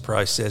through this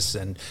process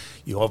and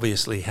you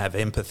obviously have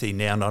empathy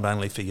now, not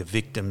only for your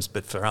victims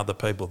but for other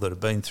people that have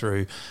been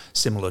through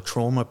similar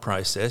trauma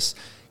process,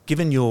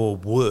 given your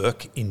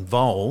work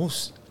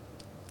involves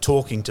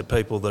talking to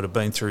people that have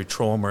been through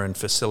trauma and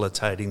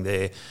facilitating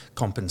their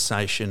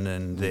compensation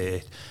and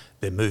their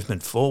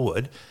movement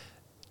forward,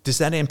 does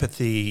that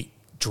empathy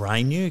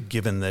drain you,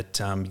 given that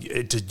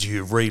did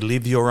you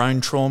relive your own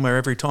trauma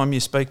every time you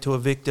speak to a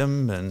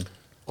victim? And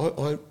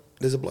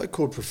there's a bloke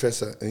called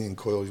Professor Ian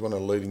Coyle. He's one of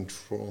the leading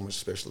trauma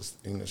specialists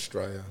in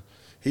Australia.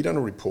 He done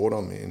a report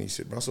on me, and he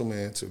said Russell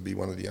Manser would be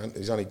one of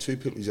there's only two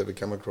people he's ever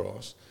come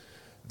across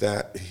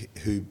that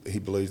he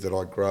believes that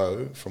I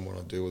grow from what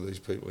I do with these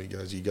people. He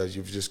goes,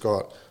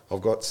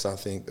 I've got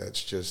something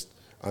that's just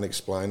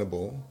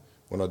unexplainable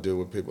when I deal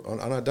with people,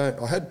 and I've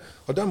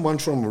done one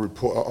trauma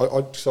report.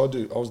 I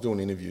was doing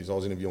interviews. I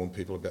was interviewing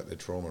people about their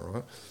trauma,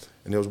 right?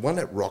 And there was one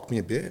that rocked me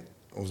a bit.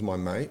 It was my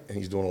mate, and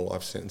he's doing a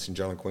life sentence in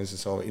jail in Queensland.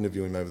 So I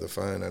interviewed him over the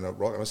phone, and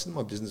I said to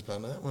my business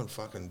partner, that one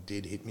fucking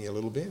did hit me a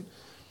little bit.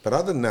 But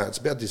other than that, it's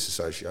about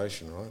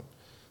disassociation, right?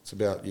 It's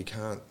about you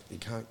can't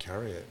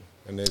carry it,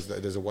 and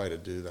there's a way to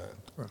do that.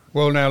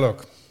 Well, now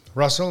look,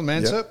 Russell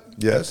Manser, Yep.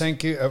 Yes.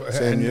 thank you.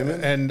 Sam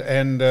Newman.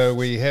 And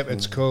we have,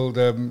 it's called,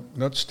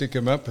 not Stick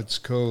 'em Up, it's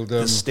called...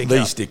 the Stick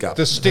The Up. Stick Up.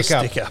 The Stick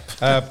Up, Stick Up.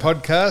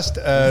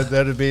 podcast.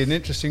 That'd be an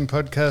interesting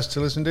podcast to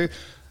listen to.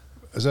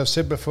 As I've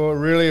said before,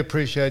 really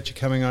appreciate you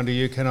coming on to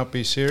You Cannot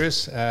Be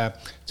Serious. It's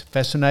a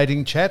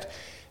fascinating chat,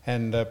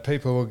 and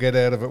people will get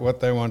out of it what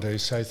they want to.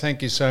 So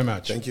thank you so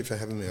much. Thank you for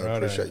having me. I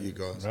appreciate you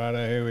guys.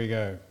 Righto, here we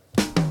go.